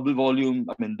largest Hubble volume,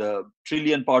 the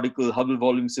trillion particle Hubble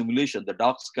volume simulation, the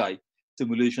dark sky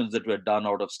simulations that were done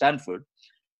out of Stanford.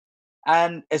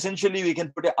 And essentially, we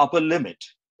can put an upper limit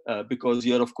because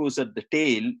you're, of course, at the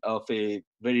tail of a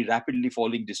very rapidly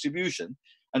falling distribution.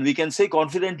 And we can say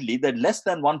confidently that less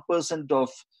than 1% of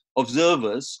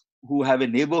observers who have a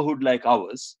neighborhood like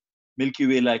ours, Milky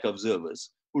Way-like observers,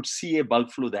 would see a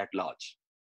bulk flow that large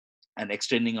and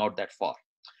extending out that far.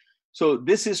 So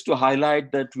this is to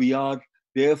highlight that we are,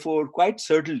 therefore, quite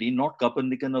certainly not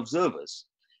Copernican observers.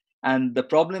 And the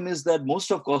problem is that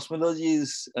most of cosmology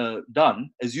is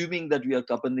done assuming that we are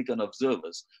Copernican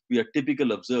observers, we are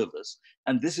typical observers.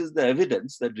 And this is the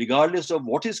evidence that regardless of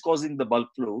what is causing the bulk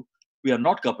flow, we are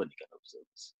not Copernican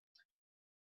observers.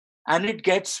 And it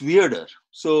gets weirder.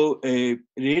 So a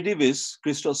radivist,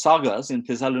 Christos Sagas in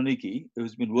Thessaloniki,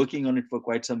 who's been working on it for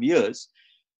quite some years,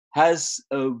 has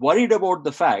worried about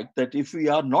the fact that if we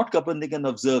are not Copernican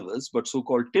observers, but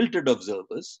so-called tilted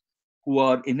observers, who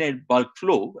are in a bulk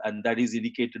flow, and that is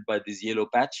indicated by this yellow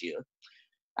patch here,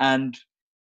 and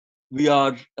we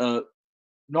are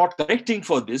not correcting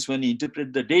for this when you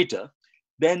interpret the data,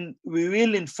 then we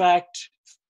will in fact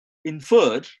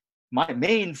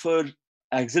may infer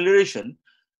acceleration,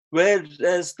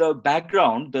 whereas the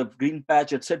background, the green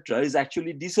patch, etc., is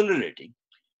actually decelerating,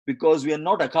 because we are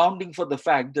not accounting for the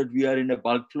fact that we are in a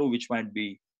bulk flow which might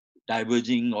be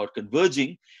diverging or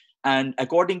converging. And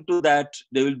according to that,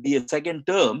 there will be a second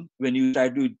term when you try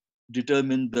to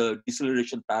determine the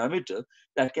deceleration parameter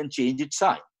that can change its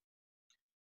sign.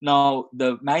 Now,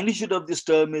 the magnitude of this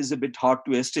term is a bit hard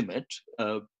to estimate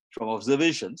from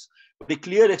observations. But the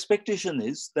clear expectation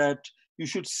is that you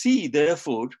should see,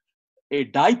 therefore, a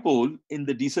dipole in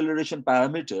the deceleration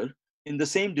parameter in the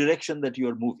same direction that you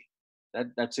are moving.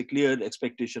 That's a clear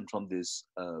expectation from this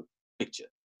picture.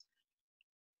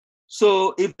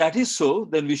 So if that is so,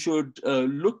 then we should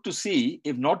look to see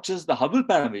if not just the Hubble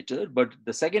parameter, but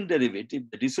the second derivative,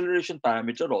 the deceleration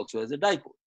parameter, also has a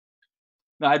dipole.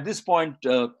 Now, at this point,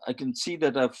 I can see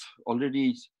that I've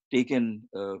already taken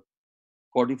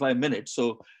 45 minutes.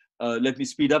 So let me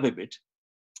speed up a bit.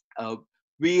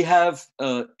 We have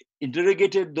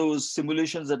interrogated those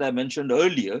simulations that I mentioned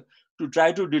earlier to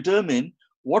try to determine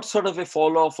what sort of a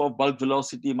fall off of bulk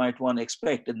velocity might one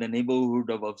expect in the neighborhood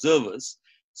of observers,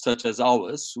 such as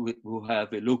ours, who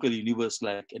have a local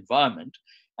universe-like environment.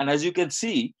 And as you can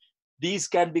see, these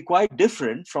can be quite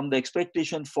different from the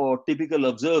expectation for typical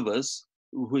observers,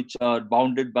 which are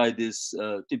bounded by this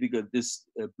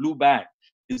blue band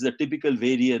is the typical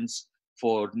variance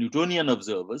for Newtonian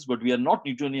observers, but we are not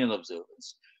Newtonian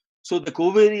observers. So the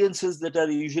covariances that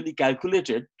are usually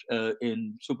calculated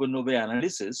in supernovae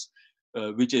analysis,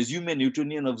 which assume a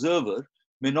Newtonian observer,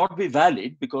 may not be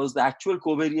valid because the actual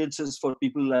covariances for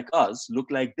people like us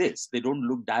look like this. They don't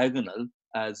look diagonal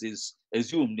as is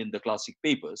assumed in the classic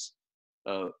papers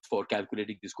for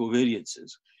calculating these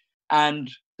covariances.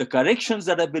 And the corrections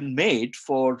that have been made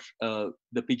for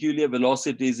the peculiar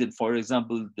velocities in, for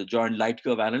example, the Joint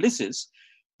Lightcurve Analysis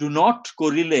do not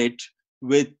correlate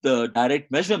with the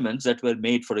direct measurements that were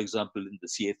made, for example, in the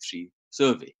CF3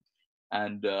 survey.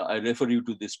 And I refer you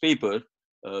to this paper,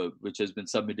 which has been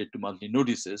submitted to monthly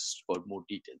notices for more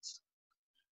details.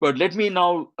 But let me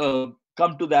now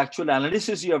come to the actual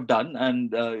analysis you have done.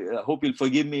 And I hope you'll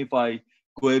forgive me if I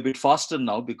go a bit faster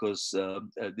now, because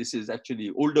this is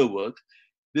actually older work.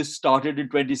 This started in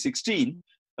 2016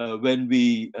 when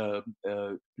we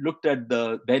looked at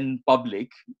the then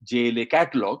public JLA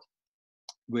catalog,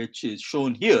 which is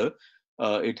shown here.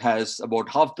 It has about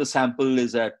half the sample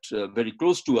is at very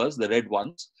close to us, the red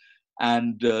ones.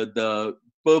 And the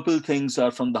purple things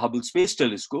are from the Hubble Space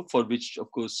Telescope, for which,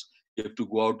 of course, you have to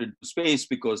go out into space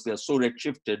because they are so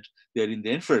redshifted, they're in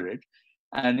the infrared.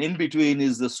 And in between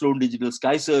is the Sloan Digital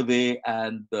Sky Survey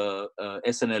and the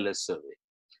SNLS survey.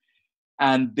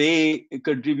 And they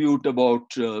contribute about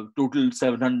total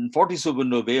 740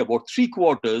 supernovae. About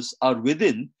 3/4 are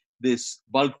within this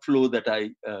bulk flow that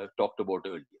I talked about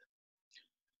earlier.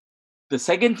 The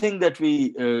second thing that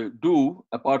we do,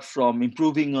 apart from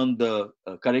improving on the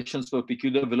corrections for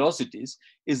peculiar velocities,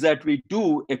 is that we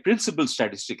do a principal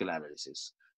statistical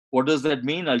analysis. What does that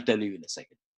mean? I'll tell you in a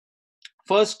second.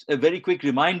 First, a very quick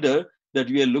reminder that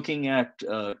we are looking at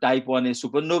type 1a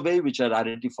supernovae, which are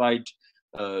identified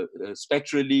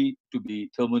spectrally to be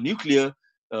thermonuclear,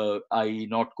 i.e.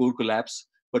 not core collapse,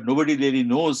 but nobody really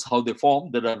knows how they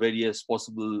form. There are various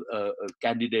possible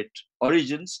candidate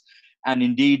origins. And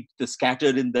indeed, the scatter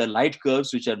in the light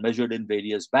curves, which are measured in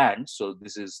various bands. So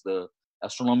this is the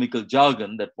astronomical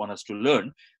jargon that one has to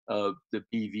learn, the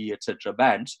PV, etc.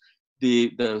 bands.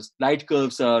 The light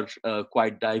curves are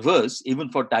quite diverse, even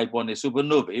for type 1a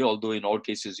supernovae, although in all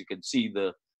cases you can see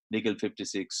the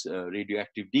nickel-56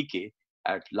 radioactive decay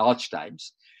at large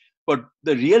times. But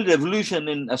the real revolution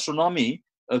in astronomy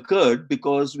occurred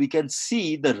because we can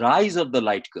see the rise of the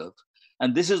light curve.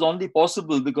 And this is only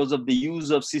possible because of the use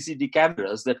of CCD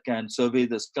cameras that can survey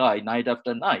the sky night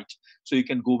after night. So you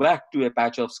can go back to a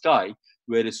patch of sky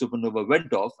where a supernova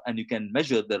went off, and you can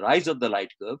measure the rise of the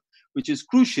light curve, which is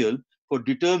crucial for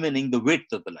determining the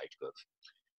width of the light curve.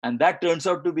 And that turns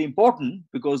out to be important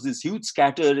because this huge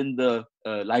scatter in the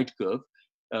light curve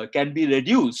can be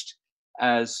reduced,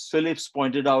 as Phillips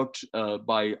pointed out,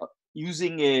 by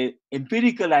using an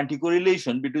empirical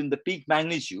anticorrelation between the peak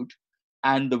magnitude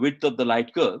and the width of the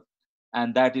light curve.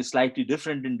 And that is slightly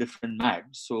different in different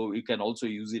MADs. So you can also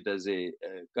use it as a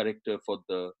corrector for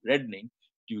the reddening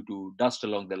due to dust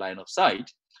along the line of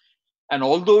sight. And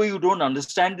although you don't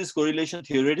understand this correlation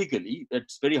theoretically,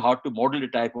 it's very hard to model a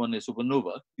type 1a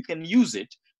supernova. You can use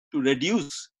it to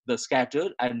reduce the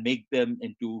scatter and make them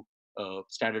into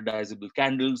standardizable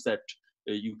candles that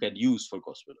you can use for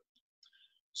cosmology.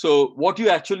 So what you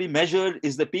actually measure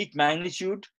is the peak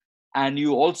magnitude, and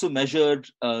you also measured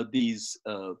these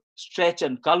stretch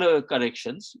and color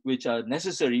corrections, which are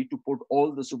necessary to put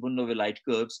all the supernovae light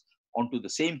curves onto the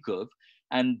same curve.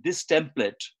 And this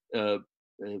template,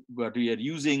 what we are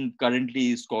using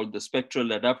currently, is called the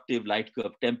Spectral Adaptive Light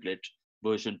Curve Template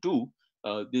version 2,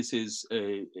 this is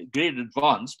a great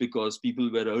advance because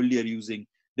people were earlier using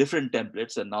different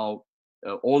templates, and now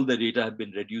all the data have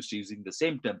been reduced using the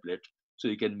same template, so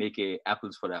you can make a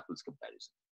apples for apples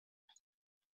comparison.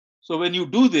 So when you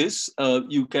do this,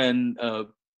 you can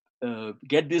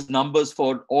get these numbers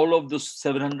for all of the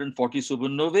 740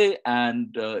 supernovae,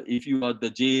 and if you are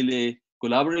the JLA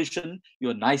collaboration,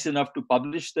 you're nice enough to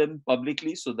publish them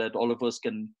publicly so that all of us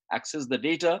can access the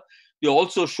data. They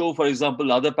also show, for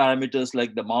example, other parameters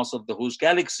like the mass of the host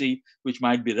galaxy, which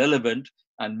might be relevant,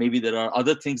 and maybe there are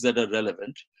other things that are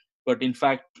relevant. But in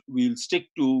fact, we'll stick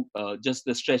to just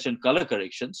the stretch and color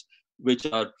corrections, which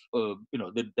are,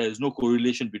 there is no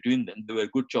correlation between them. They were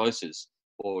good choices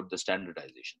for the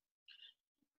standardization.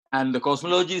 And the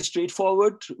cosmology is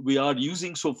straightforward. We are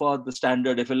using so far the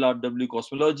standard FLRW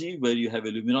cosmology, where you have a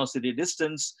luminosity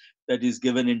distance that is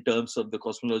given in terms of the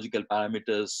cosmological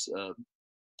parameters,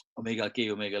 omega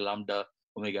k, omega lambda,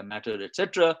 omega matter,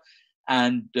 etc.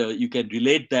 And you can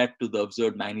relate that to the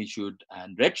observed magnitude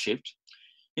and redshift.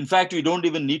 In fact, we don't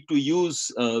even need to use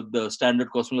the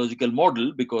standard cosmological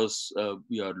model because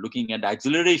we are looking at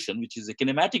acceleration, which is a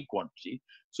kinematic quantity.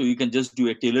 So you can just do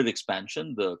a Taylor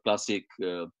expansion, the classic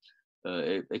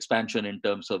expansion in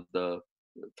terms of the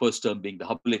first term being the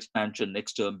Hubble expansion,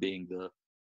 next term being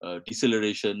the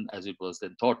deceleration, as it was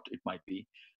then thought it might be,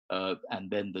 and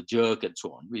then the jerk and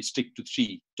so on. We stick to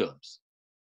 3 terms.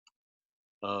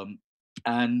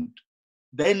 And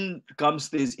then comes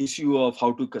this issue of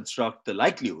how to construct the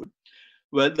likelihood.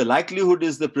 Well, the likelihood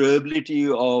is the probability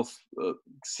of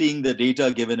seeing the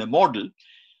data given a model.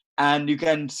 And you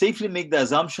can safely make the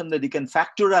assumption that you can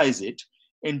factorize it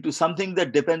into something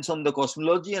that depends on the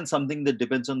cosmology and something that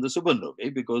depends on the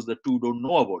supernovae, because the two don't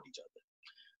know about each other.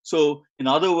 So in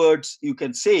other words, you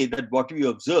can say that what we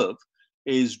observe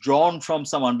is drawn from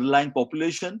some underlying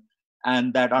population,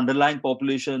 and that underlying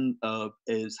population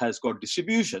has got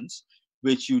distributions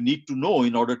which you need to know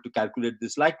in order to calculate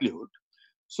this likelihood.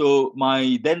 So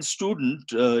my then student,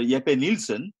 Jeppe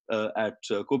Nielsen at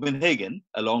Copenhagen,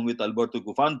 along with Alberto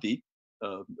Gufanti,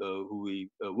 who we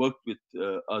worked with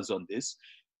us on this,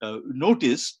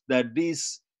 noticed that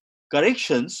these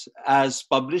corrections as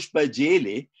published by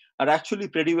JLA are actually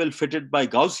pretty well fitted by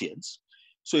Gaussians.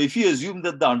 So if you assume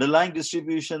that the underlying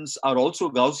distributions are also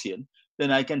Gaussian,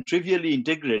 then I can trivially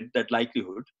integrate that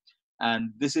likelihood.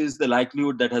 And this is the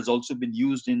likelihood that has also been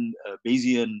used in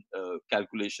Bayesian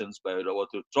calculations by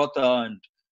Roberto Trotta and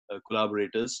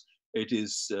collaborators. It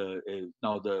is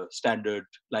now the standard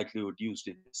likelihood used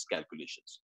in these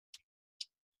calculations.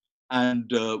 And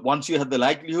once you have the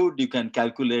likelihood, you can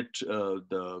calculate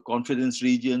the confidence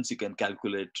regions, you can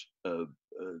calculate the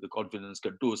confidence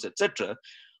contours, etc.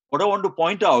 What I want to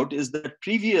point out is that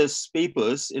previous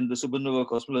papers in the supernova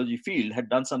cosmology field had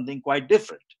done something quite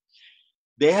different.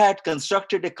 They had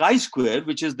constructed a chi-square,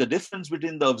 which is the difference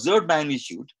between the observed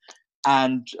magnitude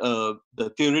and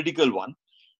the theoretical one,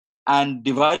 and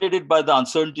divided it by the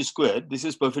uncertainty square. This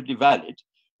is perfectly valid.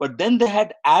 But then they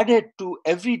had added to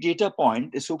every data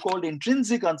point a so-called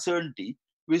intrinsic uncertainty,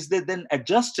 which they then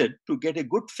adjusted to get a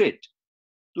good fit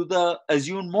to the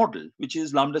assumed model, which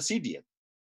is lambda CDM.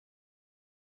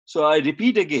 So I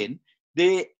repeat again,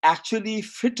 they actually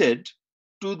fitted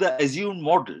to the assumed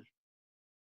model.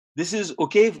 This is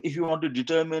okay if you want to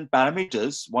determine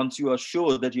parameters once you are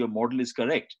sure that your model is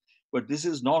correct, but this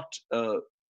is not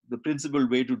the principal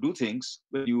way to do things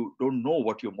when you don't know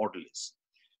what your model is.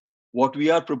 What we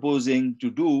are proposing to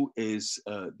do is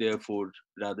therefore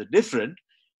rather different,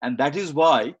 and that is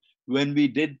why when we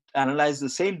did analyze the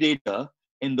same data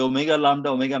in the omega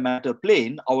lambda omega matter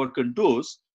plane, our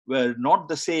contours were not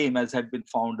the same as had been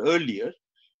found earlier.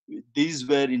 These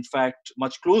were in fact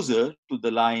much closer to the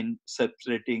line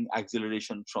separating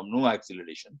acceleration from no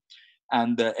acceleration.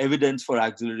 And the evidence for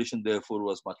acceleration therefore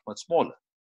was much, much smaller.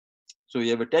 So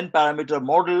you have a 10 parameter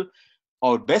model.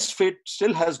 Our best fit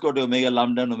still has got omega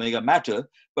lambda and omega matter,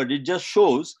 but it just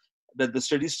shows that the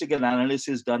statistical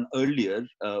analysis done earlier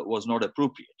was not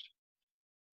appropriate.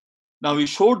 Now we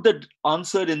showed that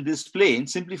answer in this plane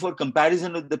simply for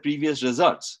comparison with the previous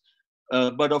results.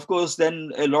 But of course,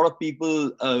 then a lot of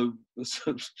people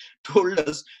told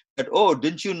us that, oh,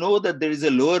 didn't you know that there is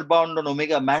a lower bound on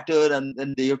omega matter, and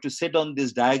then they have to sit on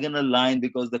this diagonal line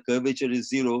because the curvature is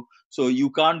 0. So you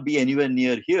can't be anywhere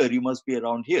near here. You must be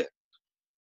around here.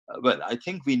 Well, I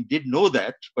think we did know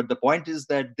that, but the point is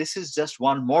that this is just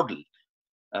one model.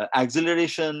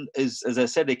 Acceleration is, as I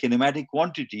said, a kinematic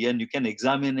quantity, and you can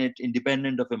examine it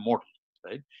independent of a model,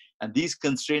 right? And these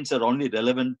constraints are only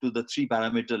relevant to the 3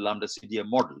 parameter lambda CDM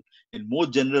model. In more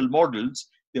general models,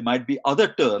 there might be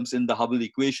other terms in the Hubble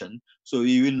equation. So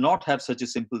we will not have such a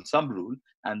simple sum rule,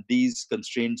 and these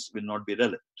constraints will not be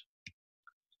relevant.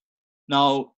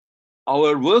 Now,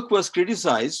 our work was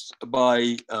criticized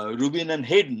by Rubin and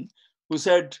Hayden, who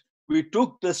said we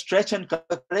took the stretch and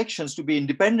color corrections to be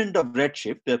independent of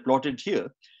redshift. They're plotted here.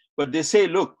 But they say,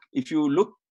 look, if you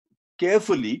look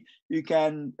carefully, you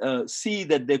can see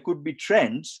that there could be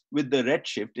trends with the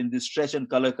redshift in the stretch and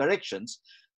color corrections,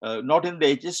 not in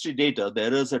the HST data, the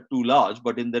errors are too large,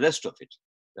 but in the rest of it,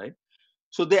 right?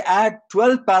 So they add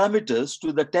 12 parameters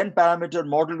to the 10 parameter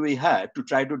model we had to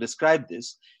try to describe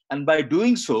this. And by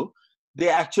doing so, they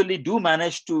actually do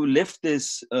manage to lift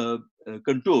this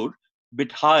contour a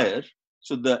bit higher.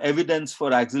 So the evidence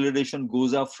for acceleration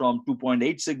goes up from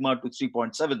 2.8 sigma to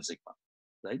 3.7 sigma,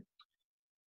 right?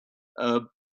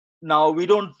 Now, we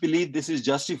don't believe this is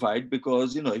justified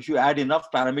because, you know, if you add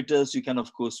enough parameters, you can,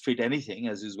 of course, fit anything,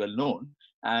 as is well known.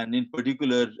 And in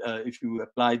particular, if you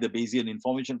apply the Bayesian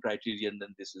information criterion,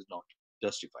 then this is not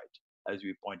justified, as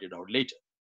we pointed out later.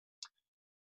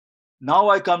 Now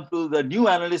I come to the new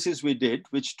analysis we did,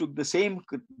 which took the same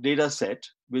data set,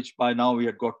 which by now we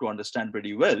had got to understand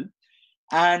pretty well.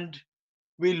 And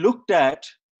we looked at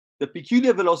the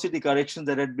peculiar velocity corrections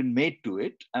that had been made to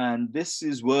it. And this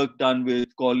is work done with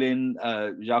Colin,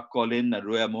 Jacques Colin,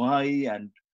 Roya Mohai, and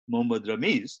Mohammad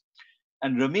Ramiz.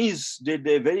 And Ramiz did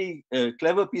a very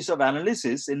clever piece of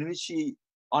analysis in which he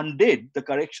undid the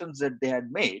corrections that they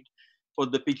had made for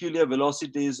the peculiar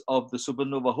velocities of the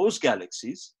supernova host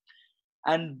galaxies,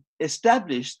 and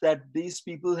established that these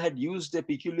people had used a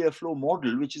peculiar flow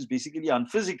model, which is basically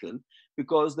unphysical,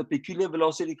 because the peculiar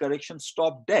velocity correction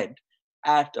stopped dead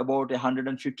at about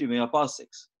 150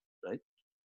 megaparsecs, right?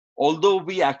 Although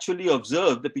we actually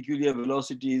observed the peculiar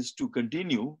velocities to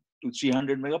continue to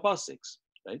 300 megaparsecs,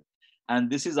 right? And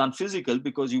this is unphysical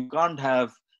because you can't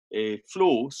have a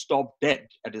flow stop dead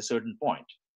at a certain point.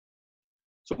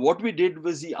 So what we did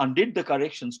was we undid the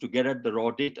corrections to get at the raw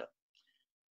data.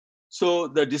 So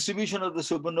the distribution of the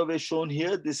supernovae is shown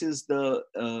here. This is the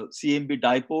CMB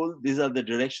dipole. These are the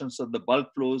directions of the bulk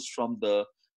flows from the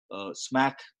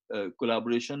SMAC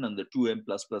collaboration and the 2M++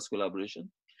 collaboration.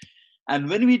 And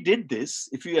when we did this,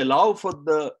 if we allow for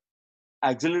the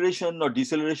acceleration or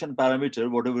deceleration parameter,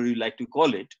 whatever you like to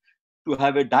call it, to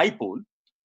have a dipole,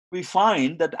 we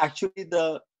find that actually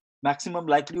the maximum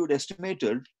likelihood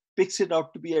estimator picks it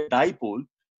out to be a dipole,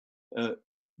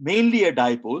 mainly a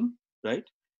dipole, right?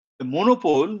 The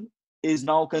monopole is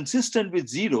now consistent with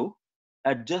 0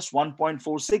 at just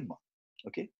 1.4 sigma,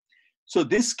 okay? So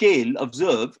this scale,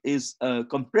 observe, is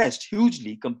compressed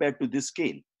hugely compared to this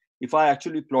scale. If I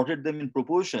actually plotted them in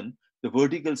proportion, the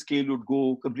vertical scale would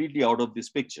go completely out of this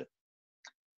picture.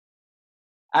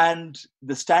 And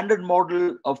the standard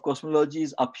model of cosmology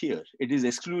is up here. It is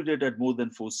excluded at more than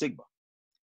 4 sigma.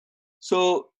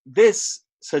 So this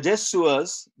suggests to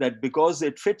us that because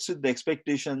it fits with the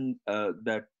expectation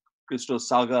that Christos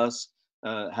Sagas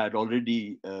had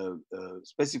already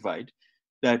specified,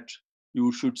 that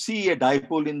you should see a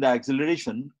dipole in the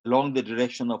acceleration along the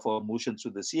direction of our motion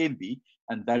through the CMB,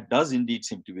 and that does indeed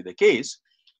seem to be the case.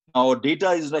 Our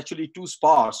data is actually too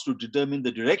sparse to determine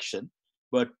the direction,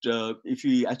 but if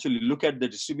we actually look at the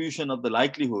distribution of the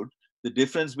likelihood, the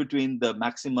difference between the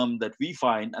maximum that we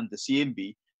find and the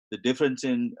CMB, the difference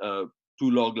in 2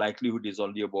 log likelihood is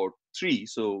only about 3.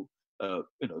 So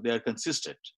you know, they are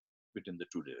consistent between the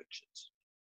 2 directions.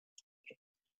 Okay.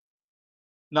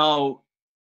 Now,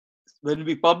 when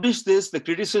we published this, the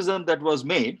criticism that was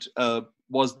made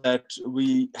was that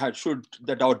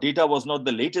that our data was not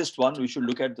the latest one. We should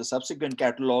look at the subsequent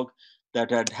catalog that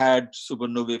had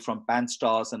supernovae from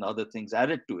pan-stars and other things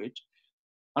added to it.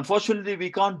 Unfortunately,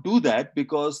 we can't do that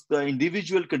because the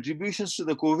individual contributions to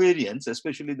the covariance,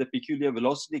 especially the peculiar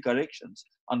velocity corrections,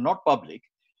 are not public.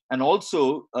 And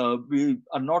also, we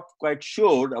are not quite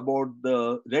sure about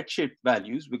the redshift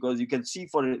values, because you can see,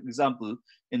 for example,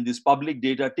 in this public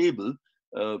data table,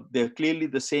 they're clearly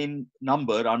the same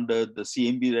number under the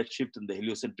CMB redshift and the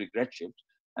heliocentric redshift.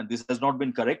 And this has not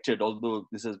been corrected, although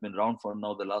this has been around for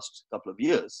now the last couple of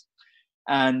years.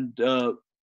 And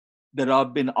there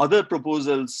have been other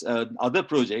proposals, other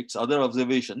projects, other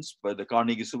observations by the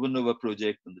Carnegie Supernova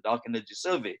Project and the Dark Energy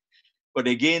Survey. But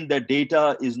again, the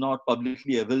data is not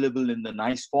publicly available in the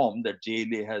nice form that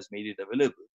JLA has made it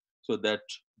available, so that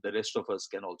the rest of us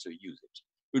can also use it.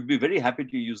 We'd be very happy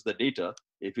to use the data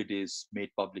if it is made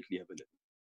publicly available.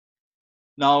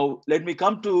 Now, let me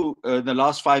come to the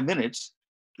last 5 minutes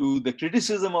to the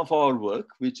criticism of our work,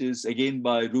 which is again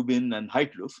by Rubin and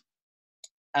Heitluf.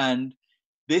 And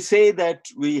they say that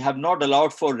we have not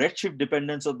allowed for redshift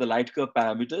dependence of the light curve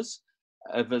parameters.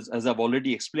 as I've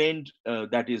already explained,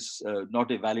 that is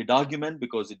not a valid argument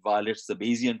because it violates the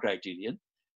Bayesian criterion.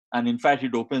 And in fact,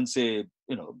 it opens a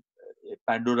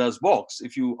Pandora's box.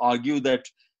 If you argue that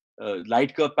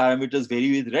light curve parameters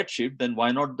vary with redshift, then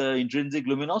why not the intrinsic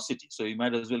luminosity? So you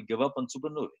might as well give up on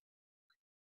supernovae.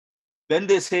 Then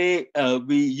they say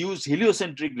we use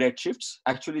heliocentric redshifts.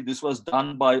 Actually, this was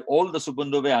done by all the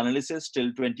supernovae analysis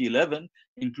till 2011,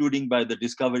 including by the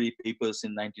discovery papers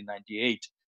in 1998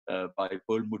 by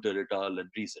Perlmutter et al. And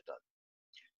Rees et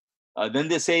al. Then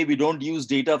they say we don't use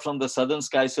data from the southern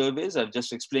sky surveys. I've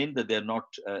just explained that they're not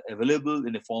available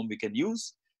in a form we can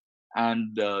use.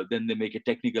 And then they make a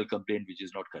technical complaint, which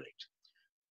is not correct.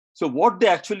 So what they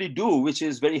actually do, which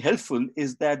is very helpful,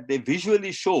 is that they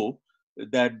visually show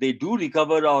that they do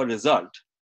recover our result.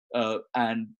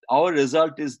 And our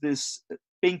result is this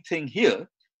pink thing here,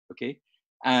 okay?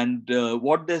 And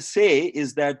what they say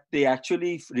is that they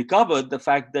actually recovered the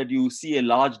fact that you see a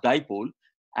large dipole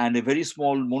and a very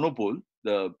small monopole.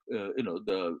 The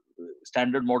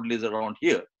standard model is around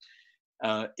here.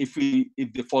 If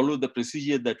they follow the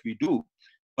procedure that we do,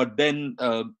 but then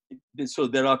so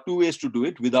there are two ways to do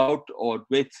it: without or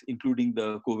with, including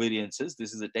the covariances.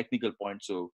 This is a technical point,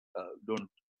 so don't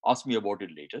ask me about it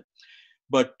later.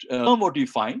 But what we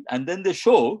find, and then they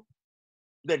show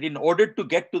that in order to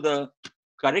get to the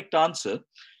correct answer,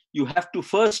 you have to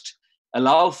first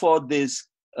allow for this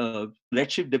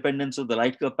redshift dependence of the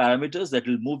light curve parameters that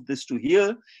will move this to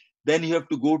here. Then you have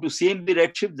to go to CMB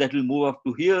redshift that will move up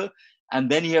to here. And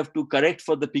then you have to correct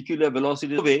for the peculiar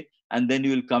velocity away, and then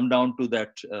you will come down to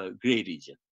that gray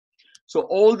region. So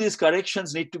all these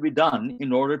corrections need to be done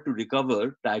in order to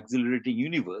recover the accelerating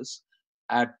universe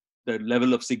at the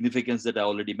level of significance that I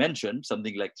already mentioned,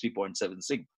 something like 3.7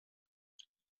 sigma.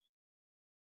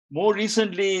 More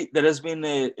recently, there has been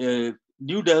a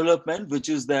new development, which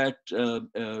is that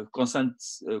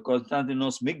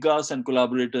Konstantinos Miggas and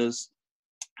collaborators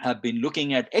have been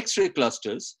looking at X-ray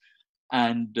clusters,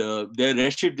 and their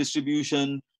redshift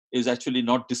distribution is actually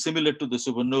not dissimilar to the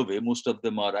supernovae. Most of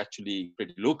them are actually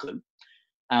pretty local.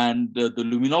 And the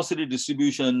luminosity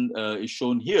distribution is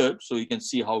shown here, so you can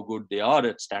see how good they are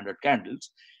at standard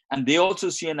candles. And they also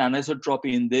see an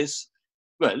anisotropy in this,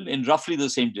 well, in roughly the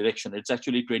same direction. It's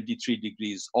actually 23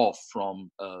 degrees off from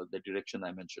the direction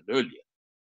I mentioned earlier.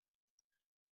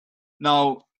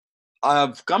 Now,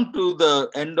 I've come to the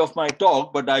end of my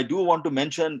talk, but I do want to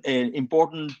mention an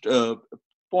important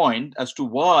point as to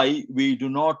why we do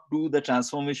not do the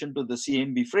transformation to the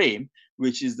CMB frame,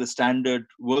 which is the standard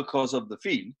workhorse of the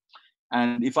field.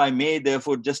 And if I may,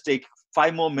 therefore, just take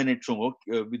 5 more minutes,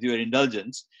 with your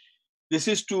indulgence. This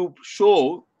is to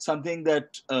show something that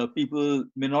people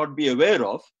may not be aware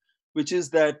of, which is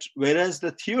that whereas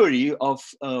the theory of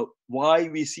why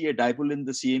we see a dipole in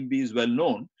the CMB is well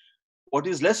known, what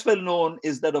is less well known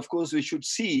is that, of course, we should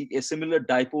see a similar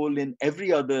dipole in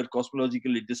every other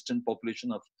cosmologically distant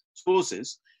population of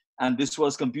sources. And this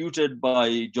was computed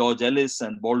by George Ellis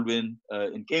and Baldwin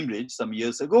in Cambridge some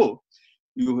years ago.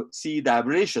 You see the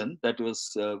aberration that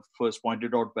was first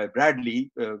pointed out by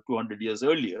Bradley 200 years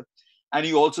earlier. And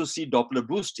you also see Doppler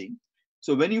boosting.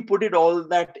 So when you put it all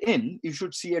that in, you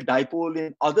should see a dipole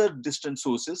in other distant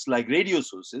sources like radio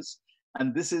sources.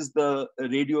 And this is the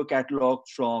radio catalog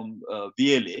from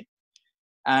VLA.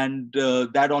 And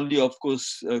that only, of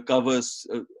course, covers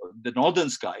the northern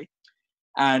sky.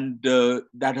 And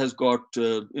that has got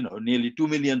nearly 2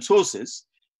 million sources.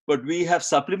 But we have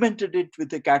supplemented it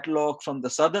with a catalog from the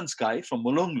southern sky, from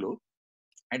Molonglo,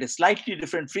 at a slightly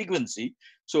different frequency.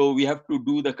 So we have to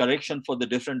do the correction for the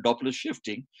different Doppler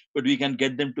shifting, but we can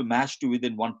get them to match to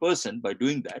within 1% by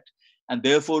doing that. And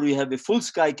therefore, we have a full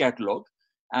sky catalog,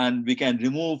 and we can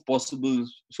remove possible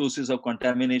sources of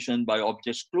contamination by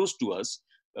objects close to us,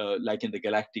 like in the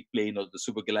galactic plane or the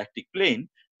supergalactic plane,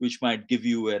 which might give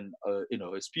you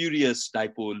a spurious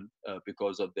dipole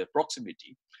because of their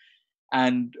proximity.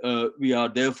 And we are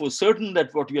therefore certain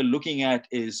that what we are looking at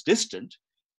is distant.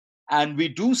 And we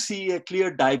do see a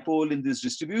clear dipole in this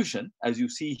distribution, as you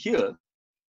see here.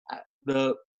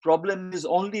 The problem is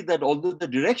only that although the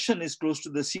direction is close to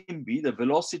the CMB, the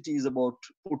velocity is about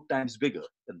 4 times bigger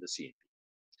than the CMB.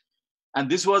 And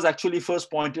this was actually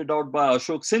first pointed out by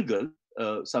Ashok Singhal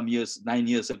some years, 9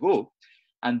 years ago.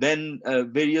 And then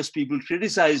various people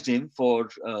criticized him for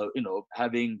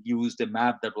having used a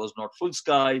map that was not full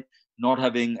sky, not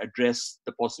having addressed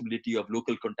the possibility of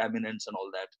local contaminants and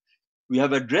all that. We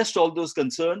have addressed all those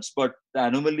concerns, but the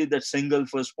anomaly that Singhal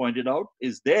first pointed out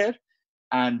is there.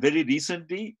 And very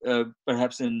recently,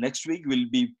 perhaps in next week, we'll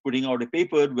be putting out a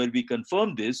paper where we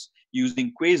confirm this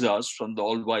using quasars from the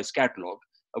All-Wise catalog,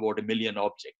 about 1 million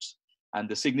objects. and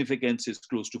the significance is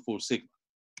close to 4 sigma.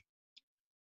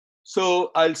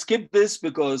 So I'll skip this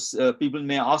because people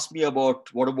may ask me about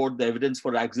what about the evidence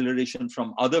for acceleration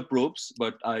from other probes,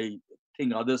 but I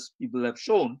think others people have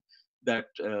shown that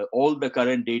all the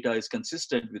current data is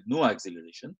consistent with no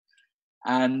acceleration.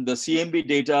 And the CMB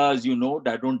data, as you know,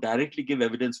 that don't directly give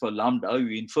evidence for lambda.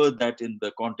 We infer that in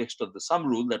the context of the sum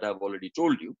rule that I've already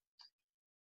told you.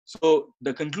 So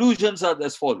the conclusions are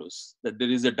as follows, that there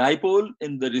is a dipole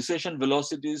in the recession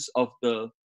velocities of the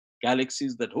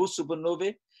galaxies that host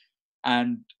supernovae.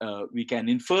 And we can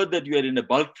infer that you are in a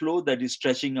bulk flow that is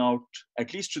stretching out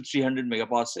at least to 300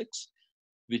 megaparsecs,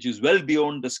 which is well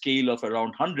beyond the scale of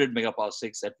around 100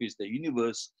 megaparsecs at which the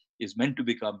universe is meant to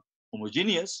become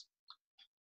homogeneous.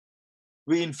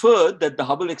 We infer that the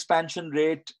Hubble expansion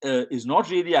rate is not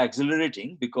really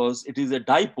accelerating because it is a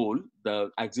dipole, the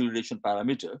acceleration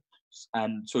parameter.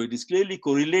 And so it is clearly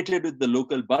correlated with the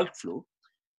local bulk flow,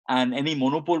 and any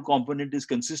monopole component is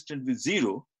consistent with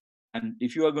 0. And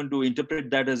if you are going to interpret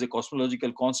that as a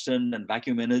cosmological constant and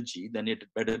vacuum energy, then it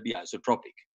better be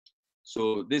isotropic.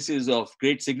 So this is of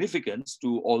great significance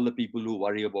to all the people who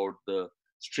worry about the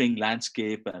string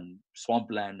landscape and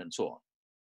swampland and so on.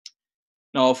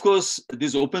 Now, of course,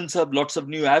 this opens up lots of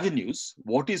new avenues.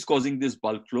 What is causing this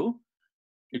bulk flow?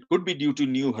 It could be due to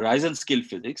new horizon scale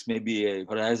physics, maybe a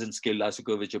horizon scale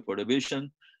iso-curvature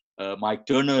perturbation. Mike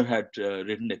Turner had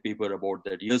written a paper about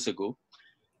that years ago.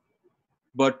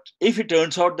 But if it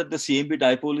turns out that the CMB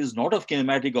dipole is not of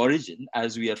kinematic origin,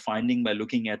 as we are finding by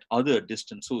looking at other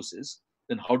distant sources,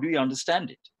 then how do we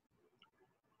understand it?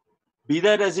 Be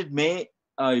that as it may,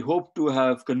 I hope to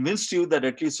have convinced you that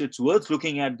at least it's worth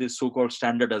looking at this so-called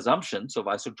standard assumptions of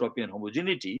isotropy and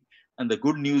homogeneity. And the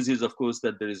good news is, of course,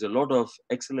 that there is a lot of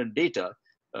excellent data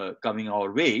coming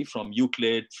our way from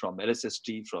Euclid, from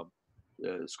LSST, from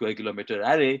square kilometer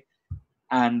array.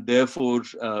 And therefore,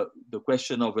 the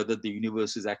question of whether the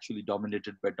universe is actually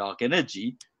dominated by dark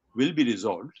energy will be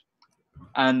resolved.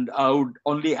 And I would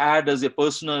only add as a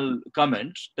personal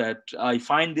comment that I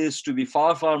find this to be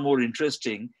far, far more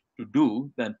interesting to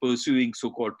do than pursuing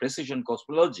so-called precision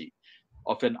cosmology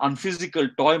of an unphysical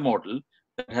toy model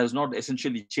that has not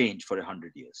essentially changed for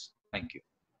 100 years. Thank you.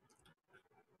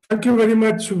 Thank you very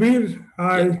much, Subir.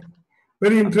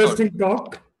 Very interesting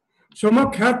talk.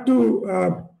 Shomak had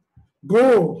to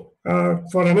go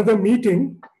for another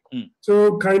meeting.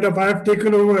 So kind of I have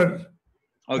taken over.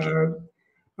 Okay.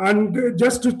 And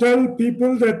just to tell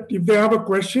people that if they have a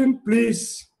question,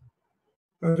 please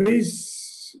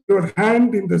raise your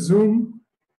hand in the Zoom.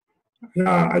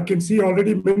 Yeah, I can see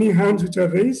already many hands which are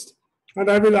raised. And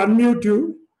I will unmute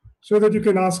you so that you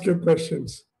can ask your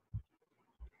questions.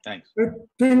 Thanks. I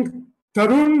think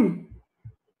Tarun,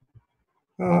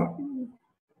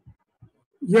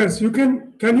 yes, you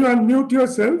can you unmute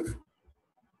yourself?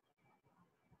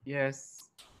 Yes.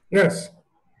 Yes.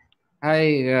 Hi,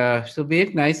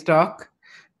 Subir, nice talk.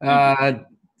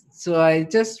 So I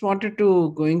just wanted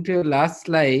to go into your last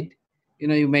slide.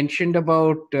 You mentioned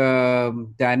about the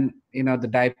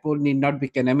dipole need not be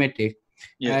kinematic.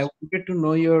 Yes. I wanted to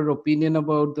know your opinion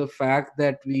about the fact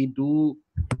that we do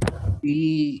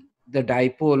see the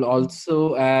dipole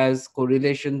also as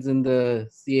correlations in the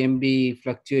CMB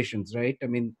fluctuations, right? I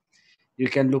mean, you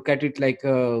can look at it like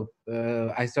a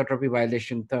isotropy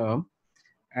violation term,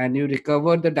 and you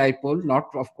recover the dipole, not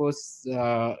of course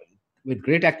with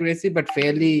great accuracy, but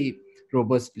fairly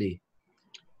robustly.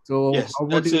 So yes, how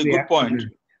would that's you a good react point. to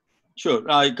that? Sure,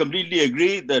 I completely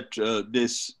agree that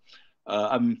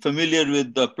I'm familiar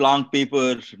with the Planck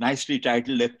paper, nicely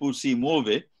titled "Et pour si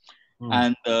mauvais,"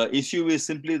 and the issue is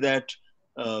simply that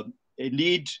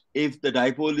indeed, if the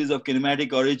dipole is of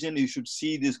kinematic origin, you should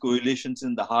see these correlations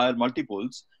in the higher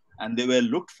multipoles, and they were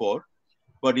looked for.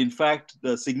 But in fact,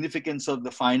 the significance of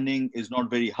the finding is not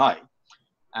very high.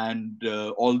 And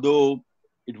although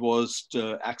it was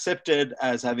accepted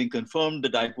as having confirmed the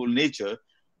dipole nature,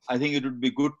 I think it would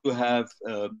be good to have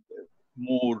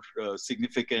more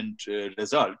significant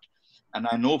result. And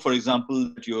I know, for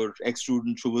example, that your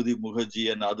ex-student Shubhadeep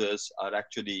Mukherjee and others are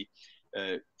actually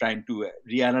trying to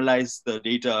reanalyze the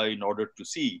data in order to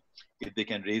see if they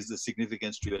can raise the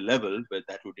significance to a level where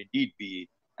that would indeed be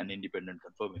an independent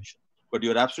confirmation. But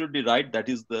you're absolutely right. That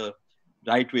is the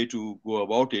right way to go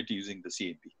about it using the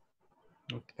CMB.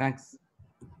 Okay, thanks.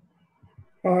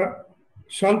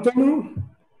 Shantanu,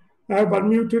 I have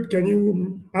unmuted. Can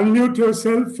you unmute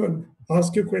yourself and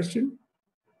ask your question?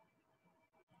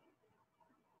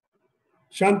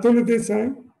 Shantanu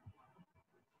Desai.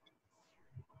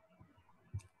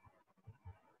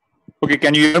 Okay,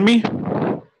 can you hear me?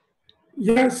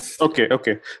 Yes. Okay.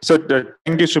 So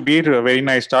thank you, Subir. A very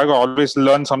nice talk. I always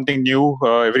learn something new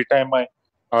every time I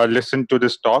listen to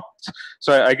this talk.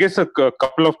 So I guess a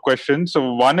couple of questions.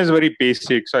 So one is very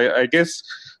basic. So I guess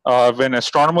when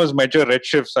astronomers measure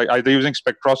redshifts, either using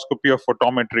spectroscopy or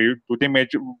photometry, do they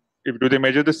measure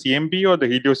the CMB or the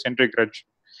heliocentric redshift?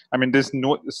 I mean, this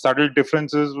subtle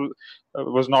differences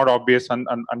was not obvious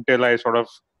until I sort of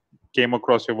came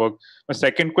across your work. My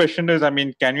second question is, I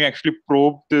mean, can you actually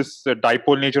probe this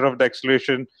dipole nature of the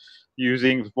acceleration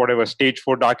using whatever stage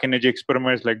 4 dark energy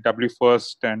experiments like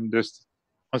WFIRST and this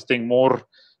thing more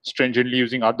stringently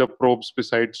using other probes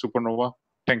besides supernova?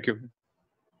 Thank you.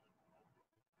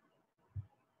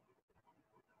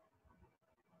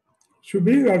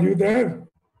 Subir, are you there?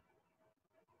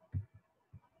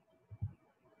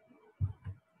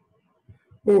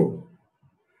 Oh,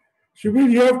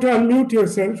 Subir, you have to unmute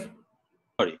yourself.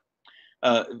 Sorry.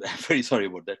 Very sorry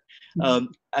about that.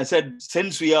 I said,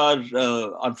 since we are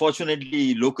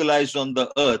unfortunately localized on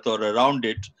the Earth or around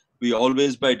it, we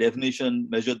always, by definition,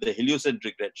 measure the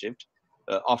heliocentric redshift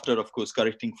after, of course,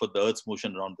 correcting for the Earth's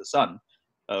motion around the Sun.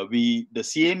 The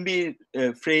CMB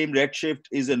frame redshift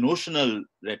is a notional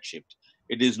redshift.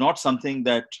 It is not something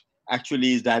that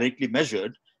actually is directly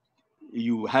measured.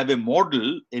 You have a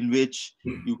model in which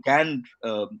you can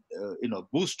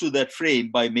boost to that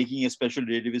frame by making a special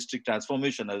relativistic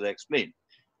transformation, as I explained.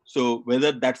 So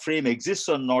whether that frame exists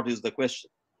or not is the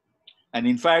question. And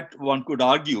in fact, one could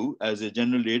argue as a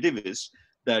general relativist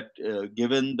that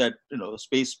given that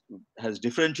space has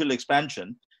differential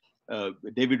expansion,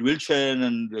 David Wilshire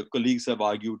and colleagues have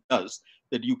argued thus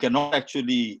that you cannot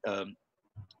actually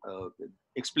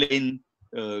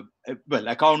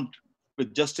account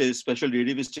with just a special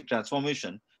relativistic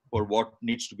transformation for what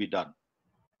needs to be done.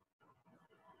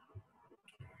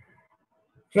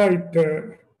 Right.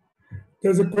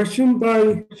 There's a question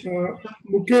by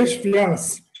Mukesh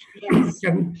Vyas.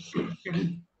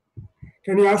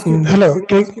 Can you ask him? Hello,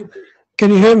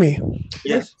 can you hear me?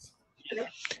 Yes.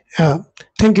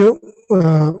 Thank you.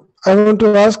 I want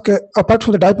to ask, apart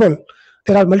from the dipole,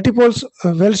 there are multipoles,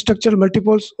 well-structured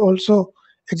multipoles also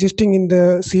existing in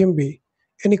the CMB.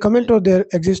 Any comment on their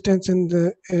existence in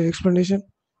the explanation?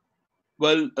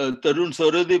 Well, Tarun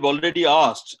Sauradev already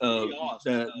asked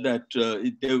that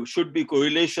there should be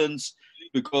correlations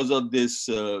because of this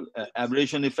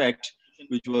aberration effect,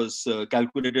 which was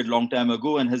calculated long time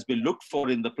ago and has been looked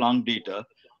for in the Planck data.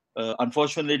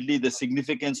 Unfortunately, the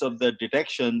significance of the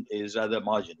detection is rather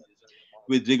marginal.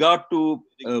 With regard to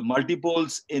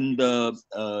multipoles in the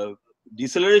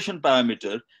deceleration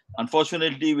parameter,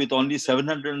 unfortunately, with only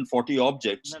 740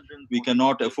 objects, we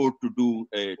cannot afford to do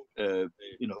go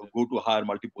to higher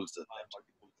multipoles than that.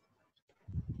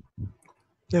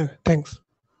 Yeah, thanks.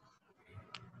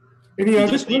 Any we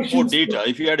other just questions? need more data.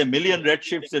 If you had 1 million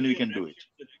redshifts, then we can do it.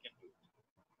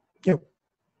 Yep.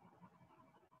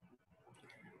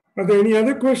 Are there any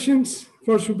other questions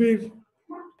for Subir?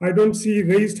 I don't see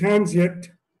raised hands yet.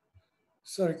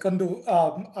 Sorry, Kandu,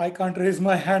 I can't raise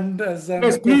my hand as a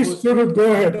Yes, please, Surut,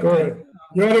 go ahead.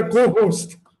 You're a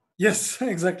co-host. Yes,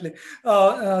 exactly.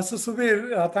 So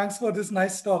Subir, thanks for this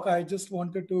nice talk. I just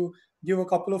wanted to give a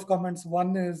couple of comments.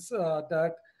 One is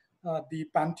that the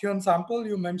Pantheon sample,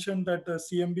 you mentioned that the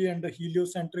CMB and the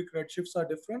heliocentric redshifts are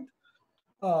different.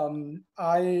 Or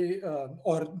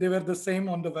they were the same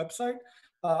on the website.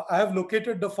 I have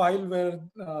located the file where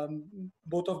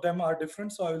both of them are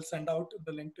different, so I will send out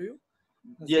the link to you.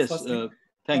 Yes,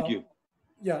 thank you.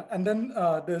 Yeah, and then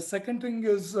the second thing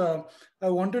is I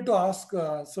wanted to ask,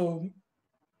 are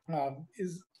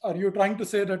you trying to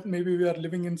say that maybe we are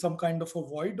living in some kind of a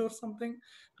void or something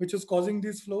which is causing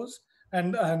these flows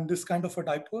and this kind of a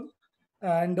dipole?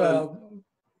 And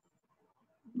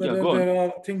whether there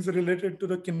are things related to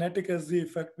the kinetic SZ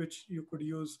effect which you could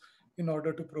use in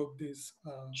order to probe these?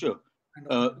 Sure.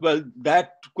 Well,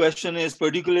 that question is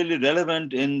particularly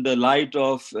relevant in the light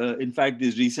of, in fact,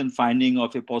 this recent finding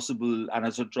of a possible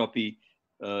anisotropy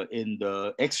in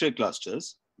the X-ray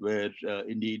clusters, where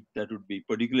indeed that would be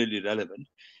particularly relevant.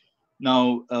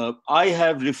 Now, I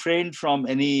have refrained from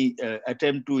any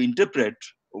attempt to interpret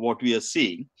what we are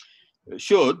seeing.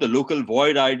 Sure, the local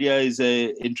void idea is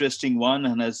an interesting one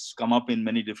and has come up in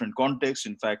many different contexts.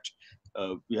 In fact,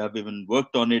 we have even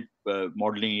worked on it,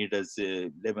 modeling it as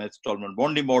a Lemaitre-Tolman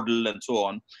Bondi model and so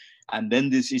on. And then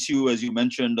this issue, as you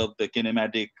mentioned, of the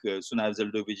kinematic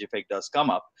Sunyaev-Zeldovich effect does come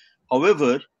up.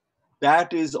 However,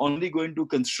 that is only going to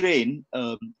constrain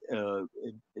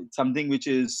something which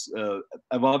is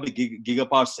above a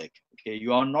gigaparsec. Okay,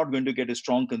 you are not going to get a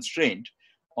strong constraint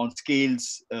on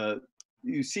scales.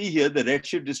 You see here the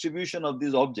redshift distribution of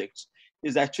these objects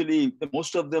is actually,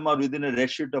 most of them are within a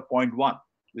redshift of 0.1,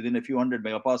 within a few hundred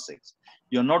megaparsecs.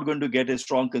 You're not going to get a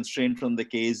strong constraint from the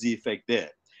KSZ effect there.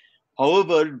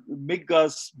 However,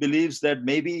 Gus believes that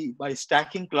maybe by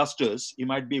stacking clusters, he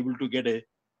might be able to get a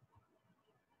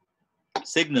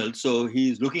signal. So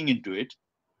he's looking into it.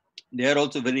 They are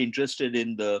also very interested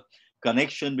in the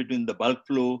connection between the bulk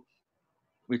flow,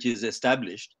 which is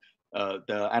established,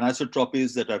 the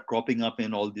anisotropies that are cropping up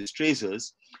in all these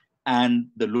tracers, and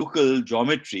the local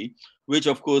geometry, which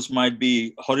of course might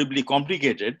be horribly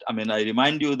complicated. I mean, I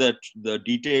remind you that the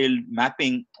detailed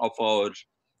mapping of our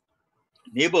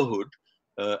neighborhood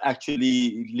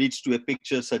actually leads to a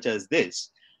picture such as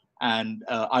this. And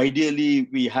ideally,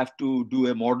 we have to do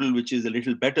a model which is a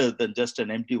little better than just an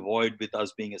empty void with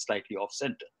us being a slightly off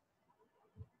center.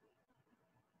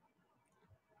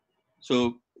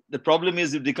 So the problem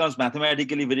is it becomes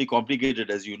mathematically very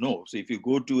complicated, as you know. So if you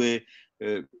go to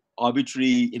a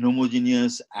arbitrary,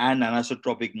 inhomogeneous, and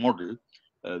anisotropic model,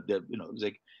 it's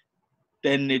like,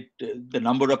 then the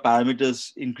number of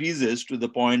parameters increases to the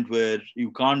point where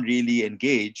you can't really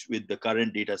engage with the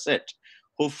current data set.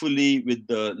 Hopefully, with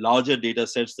the larger data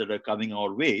sets that are coming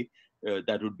our way,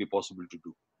 that would be possible to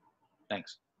do.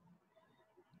 Thanks.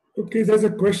 Okay, there's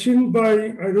a question by,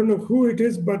 I don't know who it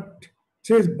is, but it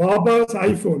says Baba's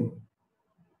iPhone.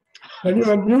 Can you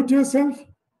unmute yourself?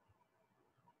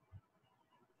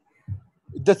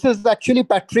 This is actually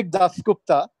Patrick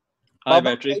Dasgupta. Hi,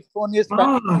 Patrick. iPhone is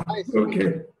Patrick.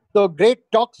 Okay. So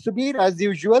great talk, Subir, as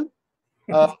usual.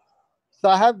 So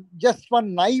I have just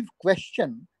one naive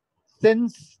question.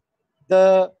 Since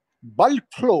the bulk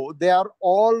flow, they are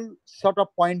all sort of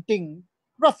pointing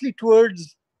roughly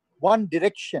towards one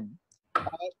direction,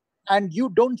 and you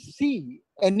don't see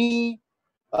any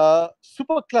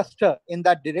supercluster in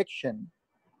that direction.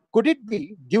 Could it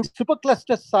be due to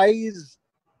supercluster size,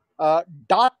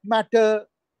 dark matter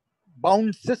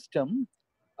bound system,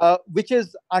 which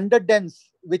is underdense,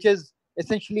 which is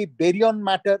essentially baryon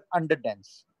matter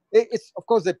underdense? It's, of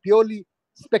course, a purely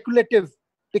speculative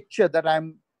picture that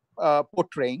I'm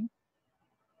portraying.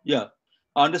 Yeah,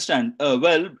 I understand.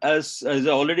 Well, as I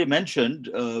already mentioned,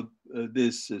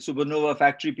 this supernova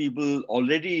factory people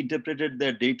already interpreted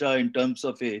their data in terms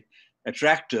of a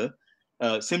attractor,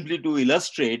 simply to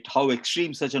illustrate how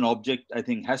extreme such an object, I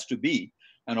think, has to be.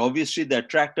 And obviously, the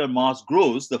attractor mass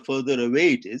grows the further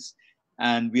away it is.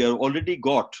 And we are already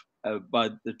got to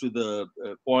the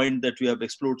point that we have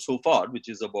explored so far, which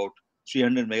is about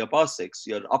 300 megaparsecs.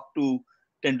 You're up to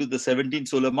 10 to the 17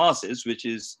 solar masses, which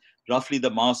is roughly the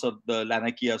mass of the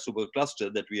Lanakia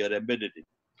supercluster that we are embedded in.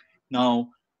 Now,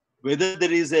 whether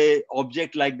there is an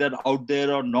object like that out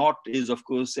there or not is, of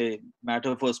course, a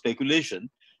matter for speculation.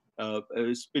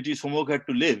 It's pity Somok had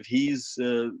to live. He's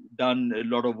done a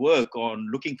lot of work on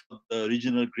looking for the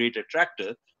original great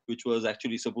attractor, which was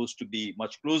actually supposed to be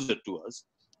much closer to us,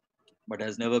 but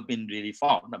has never been really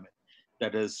found. I mean,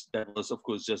 that was, of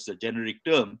course, just a generic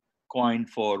term coined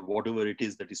for whatever it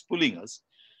is that is pulling us.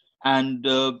 And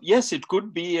yes, it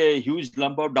could be a huge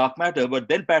lump of dark matter. But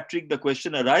then, Patrick, the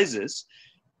question arises,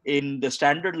 in the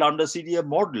standard lambda CDM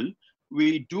model,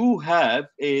 we do have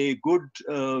a good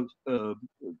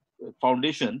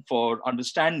foundation for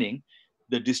understanding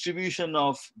the distribution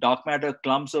of dark matter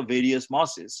clumps of various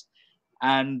masses.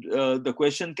 And the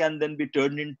question can then be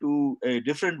turned into a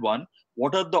different one.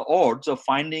 What are the odds of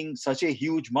finding such a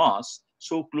huge mass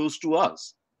so close to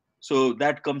us? So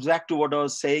that comes back to what I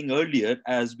was saying earlier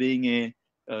as being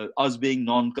us being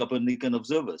non-Copernican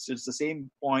observers. It's the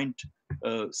same point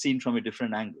seen from a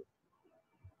different angle.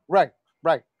 Right,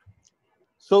 right.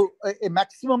 So a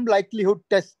maximum likelihood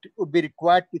test would be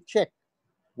required to check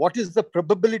what is the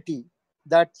probability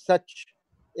that such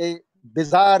a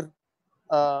bizarre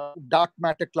dark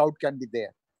matter cloud can be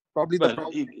there.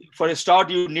 Probably for a start,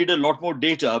 you need a lot more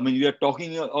data. I mean, we are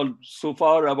talking so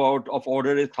far about of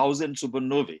order 1,000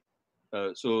 supernovae.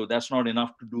 So that's not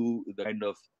enough to do the kind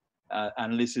of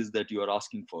analysis that you are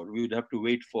asking for. We would have to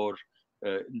wait for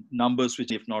numbers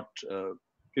which, if not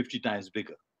 50 times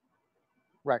bigger.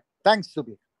 Right. Thanks,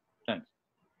 Subir. Thanks.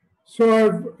 So,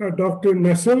 Dr.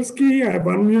 Naselsky, I have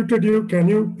unmuted you. Can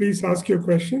you please ask your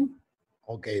question?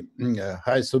 Okay.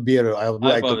 Hi, Subir. I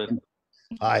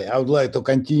would like to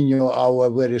continue our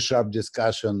very sharp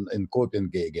discussion in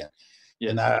Copenhagen.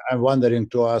 Yes. And I'm wondering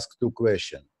to ask two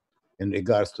questions in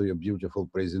regards to your beautiful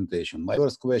presentation. My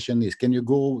first question is, can you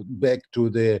go back to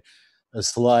the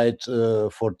slide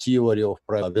for theory of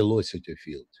velocity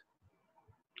field?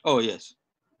 Oh, yes.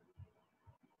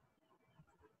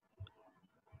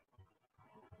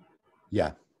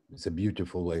 Yeah, it's a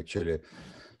beautiful, actually,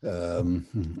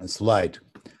 slide.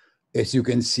 As you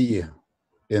can see,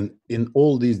 in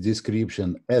all these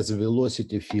description as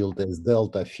velocity field, as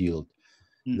delta field,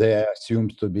 they are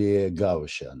assumed to be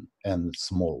Gaussian and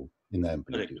small in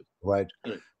amplitude, right?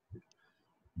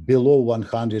 Below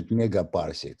 100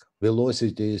 megaparsec,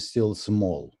 velocity is still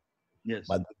small,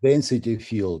 but the density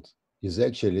field is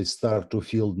actually start to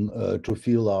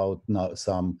fill out now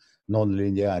some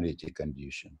non-linearity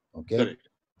condition, okay?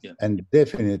 And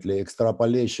definitely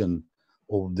extrapolation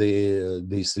of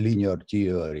this linear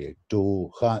theory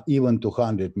to even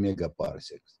 200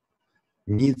 megaparsecs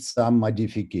needs some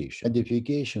modification.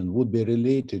 Modification would be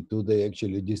related to the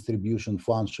actually distribution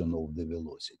function of the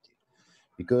velocity,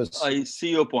 because I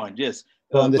see your point. Yes,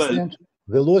 to understand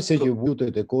velocity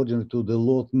weighted according to the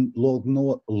log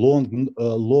normal, log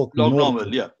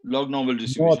normal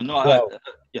distribution.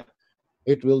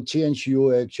 It will change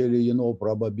you actually,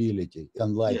 probability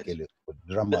and likelihood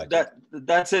dramatically.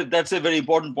 That's a very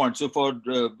important point. So for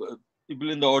people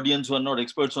in the audience who are not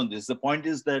experts on this, the point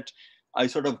is that I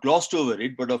sort of glossed over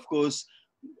it, but of course,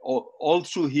 all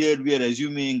through here, we are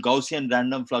assuming Gaussian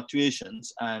random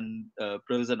fluctuations, and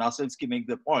Professor Naselsky make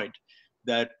the point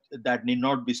that that need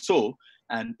not be so.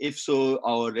 And if so,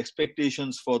 our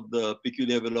expectations for the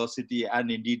peculiar velocity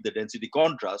and indeed the density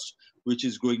contrast, which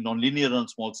is going nonlinear on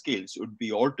small scales, would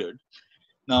be altered.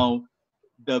 Now,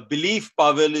 the belief,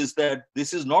 Pavel, is that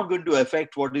this is not going to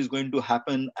affect what is going to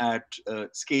happen at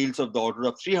scales of the order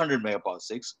of 300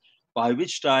 megaparsecs, by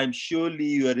which time surely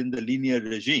you are in the linear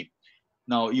regime.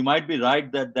 Now, you might be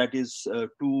right that that is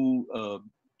too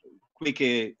quick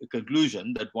a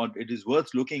conclusion, that it is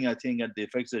worth looking, I think, at the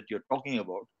effects that you're talking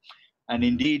about. And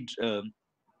indeed,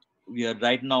 we are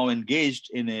right now engaged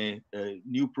in a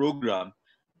new program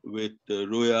with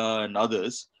Roya and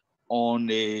others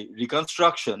on a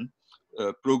reconstruction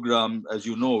program, as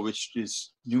you know, which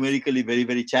is numerically very,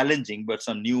 very challenging, but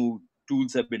some new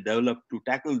tools have been developed to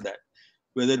tackle that.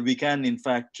 Whether we can, in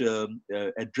fact,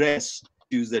 address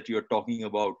issues that you're talking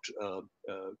about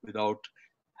without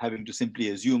having to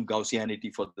simply assume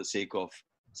Gaussianity for the sake of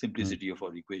simplicity of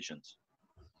our equations.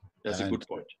 That's a good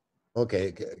point.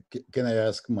 Okay, can I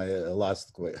ask my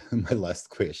last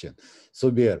question?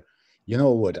 Subir, you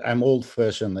know what? I'm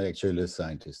old-fashioned actually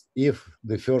scientist. If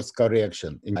the first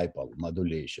correction in dipole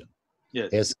modulation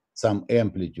has some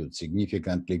amplitude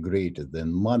significantly greater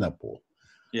than monopole,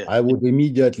 I would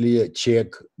immediately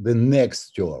check the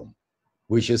next term,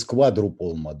 which is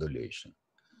quadrupole modulation.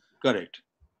 Correct.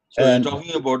 So you're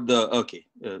talking about the,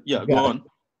 go on.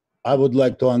 I would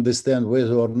like to understand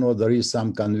whether or not there is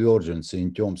some convergence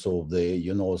in terms of the,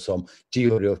 some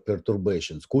theory of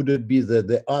perturbations. Could it be that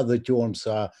the other terms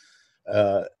are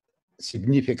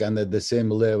significant at the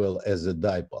same level as the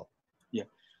dipole? Yeah.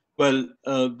 Well,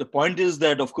 the point is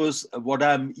that, of course, what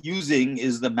I'm using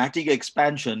is the Matic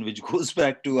expansion, which goes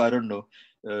back to, I don't know,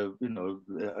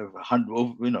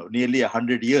 nearly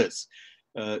 100 years.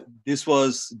 This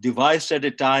was devised at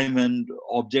a time when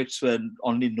objects were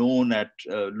only known at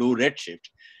low redshift.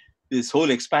 This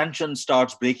whole expansion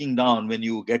starts breaking down when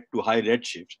you get to high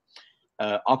redshift.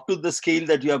 Up to the scale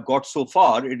that you have got so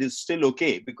far, it is still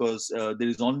okay, because there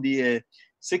is only a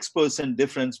 6%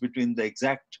 difference between the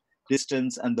exact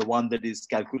distance and the one that is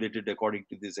calculated according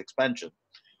to this expansion.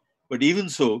 But even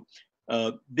so,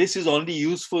 this is only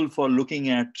useful for looking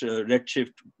at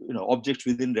redshift, objects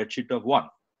within redshift of 1.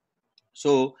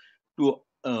 So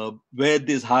where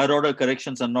these higher order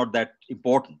corrections are not that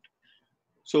important.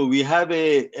 So we have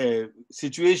a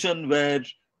situation where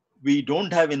we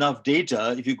don't have enough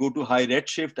data if you go to high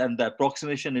redshift and the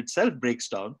approximation itself breaks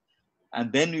down.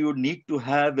 And then you would need to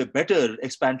have a better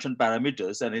expansion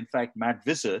parameters. And in fact, Matt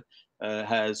Visser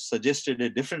has suggested a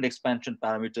different expansion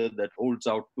parameter that holds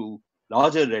out to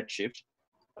larger redshift.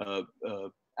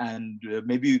 And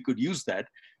maybe you could use that.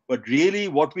 But really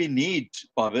what we need,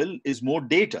 Pavel, is more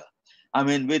data. I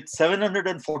mean, with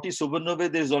 740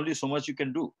 supernovae, there's only so much you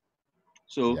can do.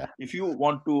 So if you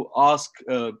want to ask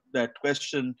that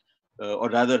question, or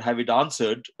rather have it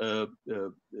answered,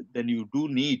 then you do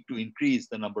need to increase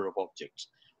the number of objects.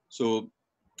 So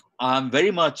I'm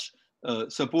very much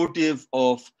supportive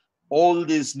of all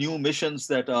these new missions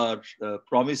that are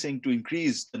promising to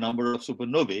increase the number of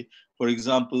supernovae. For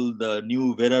example, the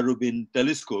new Vera Rubin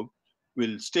telescope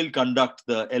will still conduct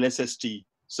the LSST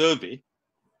survey.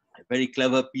 A very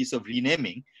clever piece of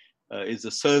renaming is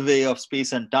a survey of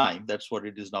space and time. That's what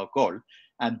it is now called.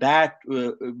 And that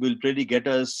will really get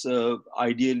us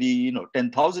ideally,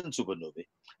 10,000 supernovae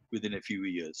within a few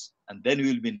years. And then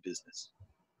we will be in business.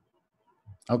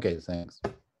 Okay, thanks.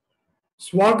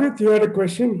 Swagat, you had a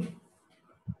question?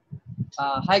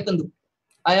 Hi, Kandu.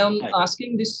 I am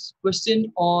asking this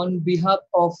question on behalf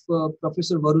of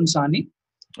Professor Varun Sani.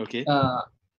 Okay.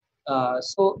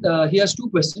 He has two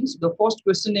questions. The first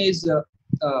question is,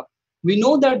 we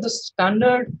know that the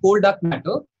standard cold dark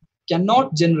matter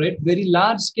cannot generate very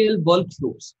large scale bulk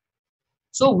flows.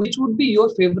 So which would be your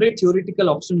favorite theoretical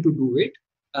option to do it?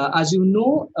 As you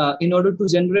know, in order to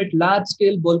generate large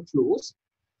scale bulk flows,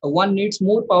 one needs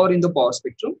more power in the power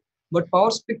spectrum. But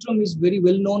power spectrum is very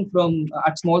well known from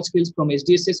at small scales from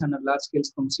SDSS and at large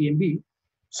scales from CMB.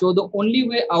 So the only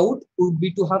way out would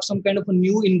be to have some kind of a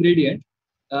new ingredient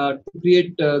to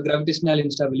create gravitational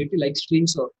instability like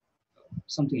strings or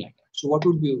something like that. So what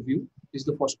would be your view? Is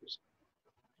the first question.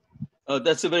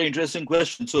 That's a very interesting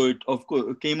question. So it of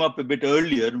course came up a bit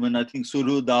earlier when I think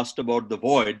Surud asked about the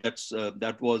void.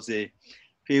 That was a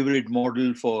favorite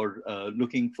model for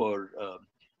looking for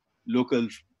local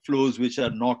flows which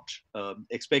are not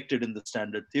expected in the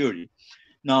standard theory.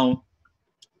 Now,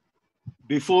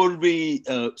 before we,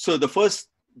 so the first,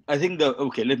 I think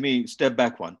okay, let me step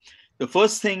back one. The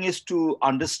first thing is to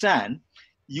understand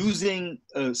using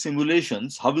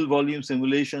simulations, Hubble volume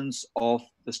simulations of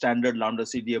the standard lambda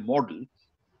CDM model,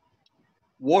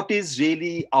 what is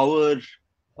really our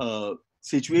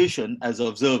situation as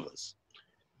observers.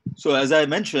 So as I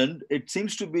mentioned, it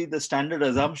seems to be the standard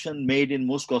assumption made in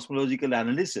most cosmological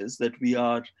analysis that we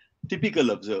are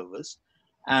typical observers.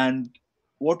 And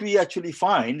what we actually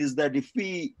find is that if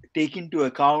we take into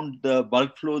account the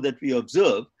bulk flow that we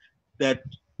observe, that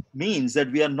means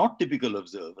that we are not typical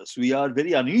observers. We are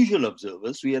very unusual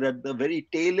observers. We are at the very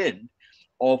tail end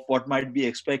of what might be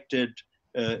expected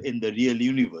in the real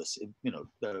universe,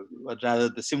 rather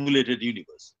the simulated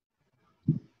universe.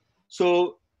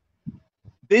 So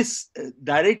this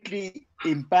directly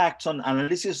impacts on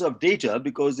analysis of data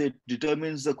because it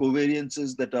determines the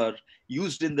covariances that are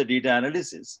used in the data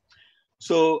analysis.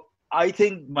 So I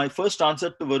think my first answer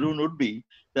to Varun would be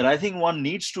that I think one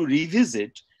needs to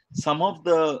revisit some of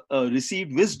the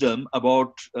received wisdom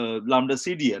about lambda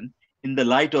CDM in the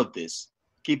light of this,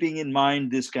 keeping in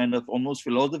mind this kind of almost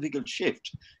philosophical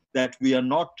shift that we are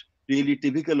not really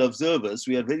typical observers,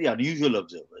 we are very unusual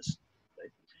observers.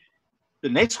 Right? The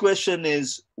next question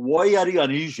is, why are you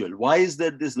unusual? Why is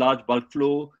there this large bulk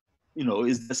flow?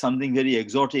 Is there something very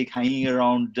exotic hanging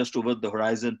around just over the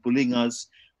horizon, pulling us?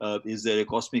 Is there a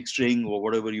cosmic string or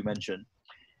whatever you mentioned?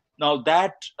 Now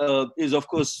that is, of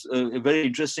course, a very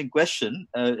interesting question,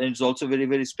 and it's also very,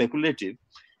 very speculative.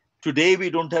 Today, we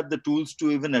don't have the tools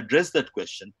to even address that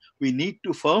question. We need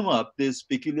to firm up this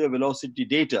peculiar velocity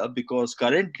data because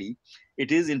currently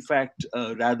it is, in fact,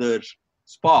 rather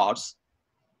sparse.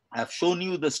 I've shown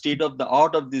you the state of the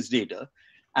art of this data,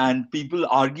 and people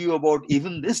argue about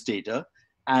even this data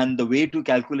and the way to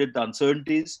calculate the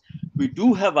uncertainties. We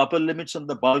do have upper limits on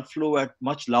the bulk flow at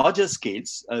much larger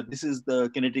scales. This is the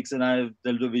kinetics and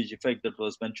Zeldovich effect that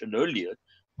was mentioned earlier,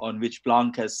 on which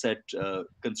Planck has set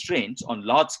constraints on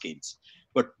large scales.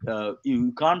 But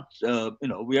you can't,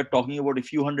 we are talking about a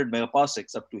few hundred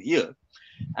megaparsecs up to here.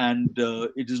 And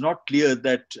it is not clear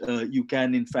that you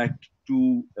can, in fact,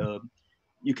 you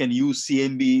can use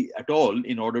CMB at all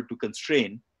in order to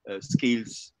constrain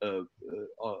scales of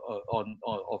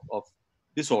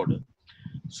this order.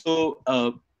 So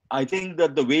I think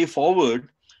that the way forward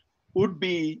would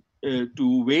be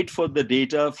to wait for the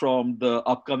data from the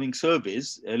upcoming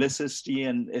surveys, LSST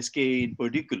and SK in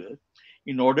particular,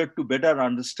 in order to better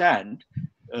understand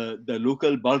the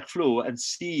local bulk flow and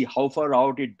see how far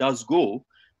out it does go,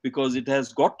 because it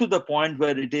has got to the point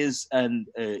where it is a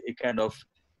kind of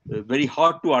very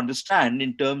hard to understand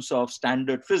in terms of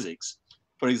standard physics,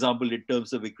 for example, in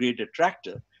terms of a great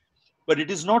attractor, but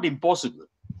it is not impossible,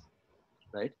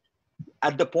 right?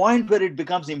 At the point where it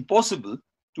becomes impossible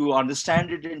to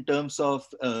understand it in terms of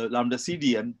lambda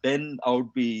CDM, then I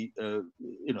would be,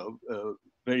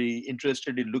 very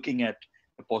interested in looking at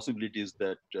the possibilities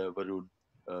that Varun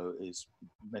is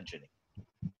mentioning.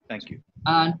 Thank you.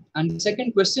 And the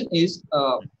second question is,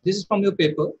 this is from your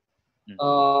paper.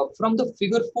 From the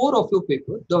figure 4 of your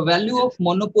paper, the value of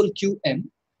monopole QM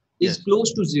is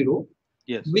close to 0,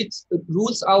 which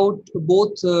rules out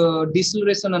both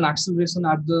deceleration and acceleration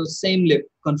at the same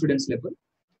confidence level.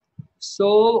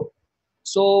 So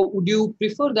would you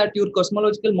prefer that your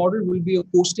cosmological model will be a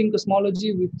coasting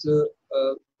cosmology with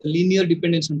linear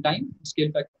dependence on time,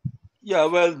 scale factor? Yeah,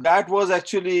 well, that was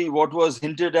actually what was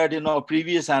hinted at in our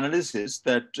previous analysis,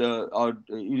 that our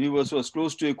universe was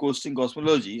close to a coasting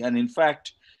cosmology. And in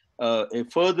fact, a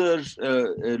further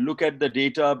look at the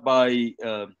data by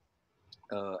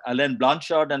Alain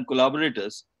Blanchard and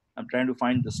collaborators, I'm trying to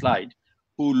find the slide,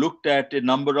 who looked at a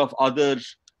number of other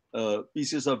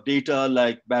pieces of data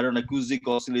like baron acoustic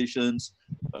oscillations,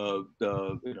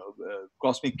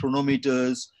 cosmic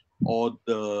chronometers, or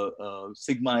the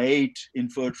sigma 8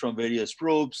 inferred from various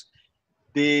probes,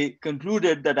 they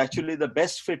concluded that actually the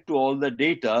best fit to all the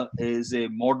data is a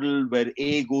model where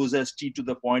A goes as t to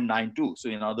the 0.92. So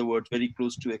in other words, very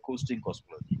close to a coasting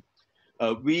cosmology.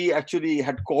 We actually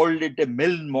had called it a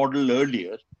Milne model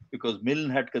earlier because Milne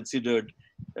had considered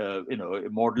a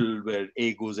model where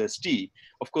A goes as t.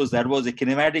 Of course, that was a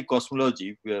kinematic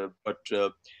cosmology,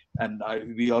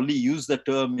 we only use the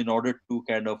term in order to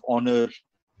kind of honor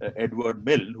Edward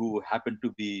Milne, who happened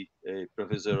to be a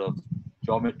professor of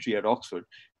geometry at Oxford.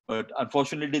 But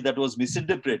unfortunately, that was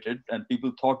misinterpreted, and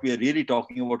people thought we are really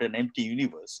talking about an empty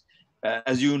universe.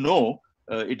 As you know,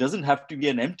 it doesn't have to be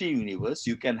an empty universe.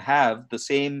 You can have the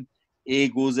same A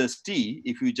goes as t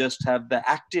if you just have the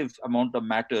active amount of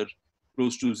matter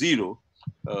close to 0.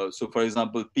 So, for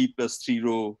example, p plus 3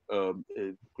 rho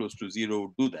close to 0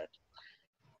 would do that.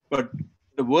 But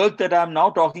the work that I'm now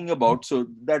talking about, so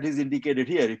that is indicated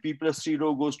here. If p plus 3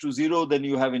 rho goes to 0, then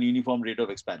you have an uniform rate of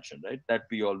expansion, right? That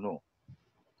we all know.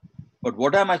 But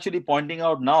what I'm actually pointing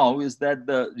out now is that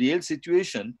the real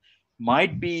situation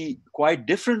might be quite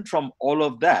different from all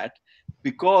of that,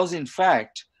 because in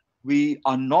fact, we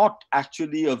are not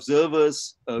actually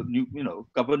observers,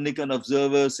 Copernican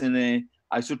observers in a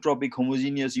isotropic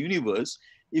homogeneous universe.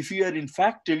 If you are in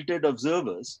fact tilted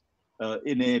observers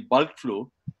in a bulk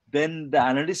flow, then the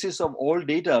analysis of all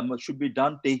data should be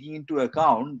done taking into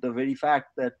account the very fact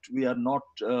that we are not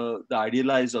the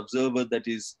idealized observer that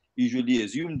is usually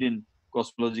assumed in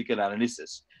cosmological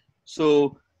analysis.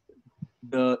 So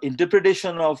the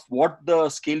interpretation of what the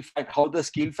scale factor, how the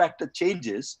scale factor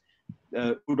changes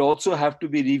would also have to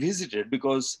be revisited,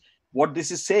 because what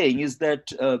this is saying is that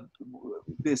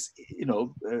this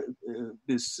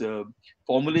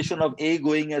formulation of A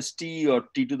going as t or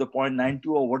t to the 0.92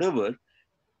 or whatever,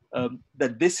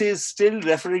 that this is still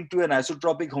referring to an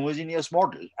isotropic homogeneous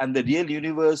model, and the real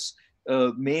universe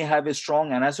may have a strong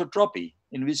anisotropy,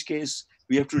 in which case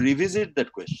we have to revisit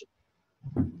that question.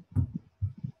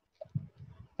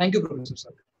 Thank you, Professor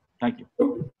Sarkar. Thank you.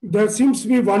 There seems to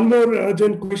be one more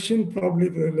urgent question,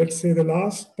 probably let's say the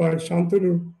last, by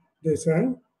Shantanu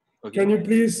Desai. Okay. Can you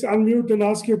please unmute and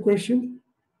ask your question?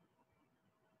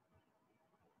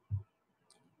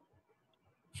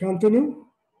 Shantanu?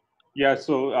 Yeah,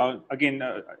 so again,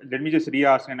 let me just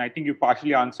re-ask, and I think you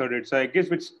partially answered it. So I guess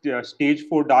with stage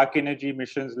 4 dark energy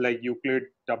missions like Euclid,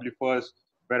 WFIRST,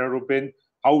 Vera Rubin,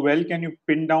 how well can you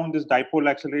pin down this dipole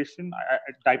acceleration?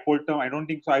 Dipole term, I don't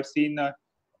think so. I've seen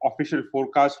official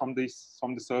forecast from the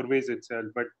surveys itself,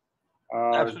 but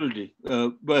absolutely.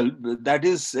 Well, that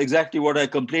is exactly what I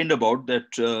complained about, that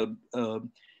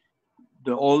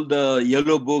all the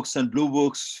yellow books and blue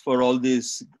books for all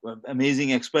these amazing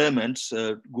experiments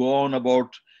go on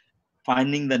about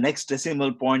finding the next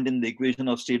decimal point in the equation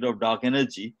of state of dark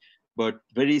energy, but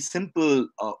very simple,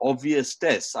 obvious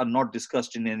tests are not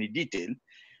discussed in any detail.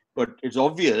 But it's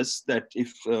obvious that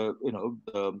if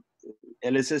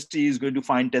LSST is going to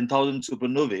find 10,000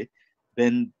 supernovae,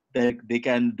 then they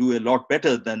can do a lot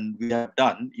better than we have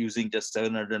done using just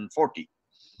 740.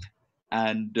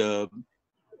 And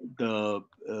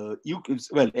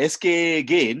SK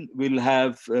again will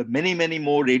have many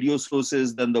more radio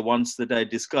sources than the ones that I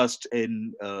discussed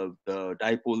in the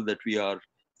dipole that we are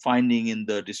finding in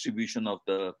the distribution of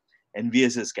the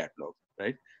NVSS catalog,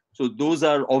 right? So those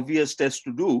are obvious tests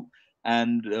to do,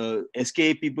 and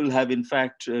SK people have in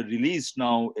fact released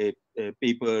now a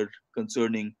paper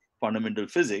concerning fundamental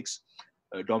physics.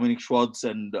 Dominic Schwartz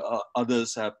and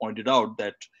others have pointed out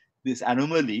that this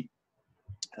anomaly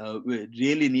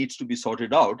really needs to be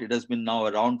sorted out. It has been now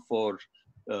around for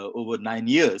over 9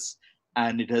 years,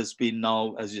 and it has been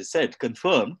now, as you said,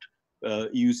 confirmed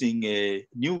using a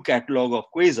new catalog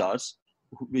of quasars,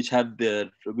 which are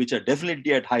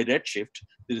definitely at high redshift.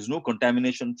 There is no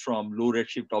contamination from low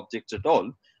redshift objects at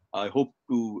all. I hope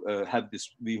to have this.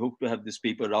 We hope to have this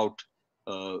paper out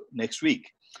next week,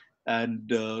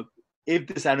 and if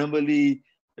this anomaly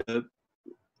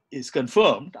is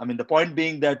confirmed, I mean, the point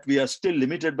being that we are still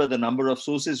limited by the number of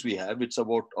sources we have. It's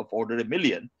about of order 1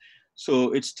 million.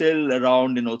 So it's still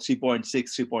around 3.6,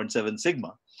 3.7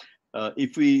 sigma.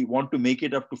 If we want to make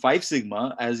it up to 5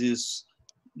 sigma, as is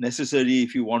necessary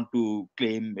if you want to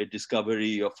claim a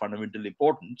discovery of fundamental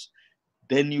importance,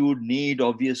 then you would need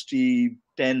obviously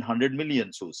 10, 100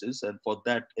 million sources, and for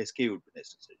that SK would be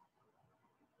necessary.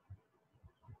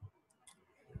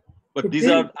 But these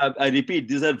are, I repeat,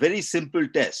 these are very simple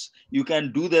tests. You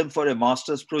can do them for a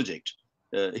master's project.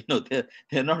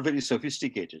 They're not very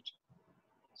sophisticated.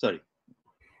 Sorry.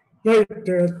 Right.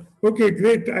 Okay,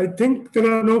 great. I think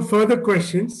there are no further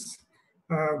questions.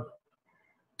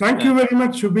 Thank you very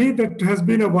much, Subir. That has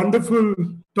been a wonderful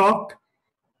talk.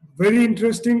 Very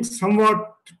interesting,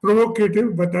 somewhat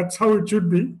provocative, but that's how it should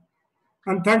be.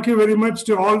 And thank you very much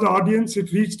to all the audience.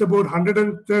 It reached about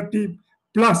 130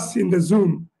 plus in the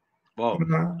Zoom. Wow.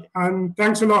 And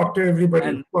thanks a lot to everybody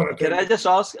And for attending. can I just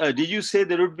ask, did you say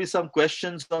there would be some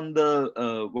questions on the,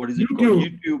 what is it YouTube. called?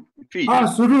 YouTube feed?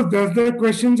 Suru, there's the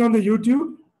questions on the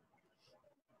YouTube?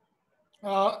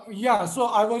 Yeah, so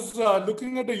I was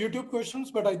looking at the YouTube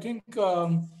questions, but I think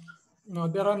no,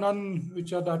 there are none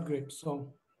which are that great.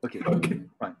 So okay.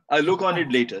 Fine. I'll look on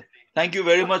it later. Thank you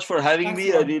very much for having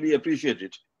me. I really appreciate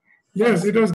it. Yes, it was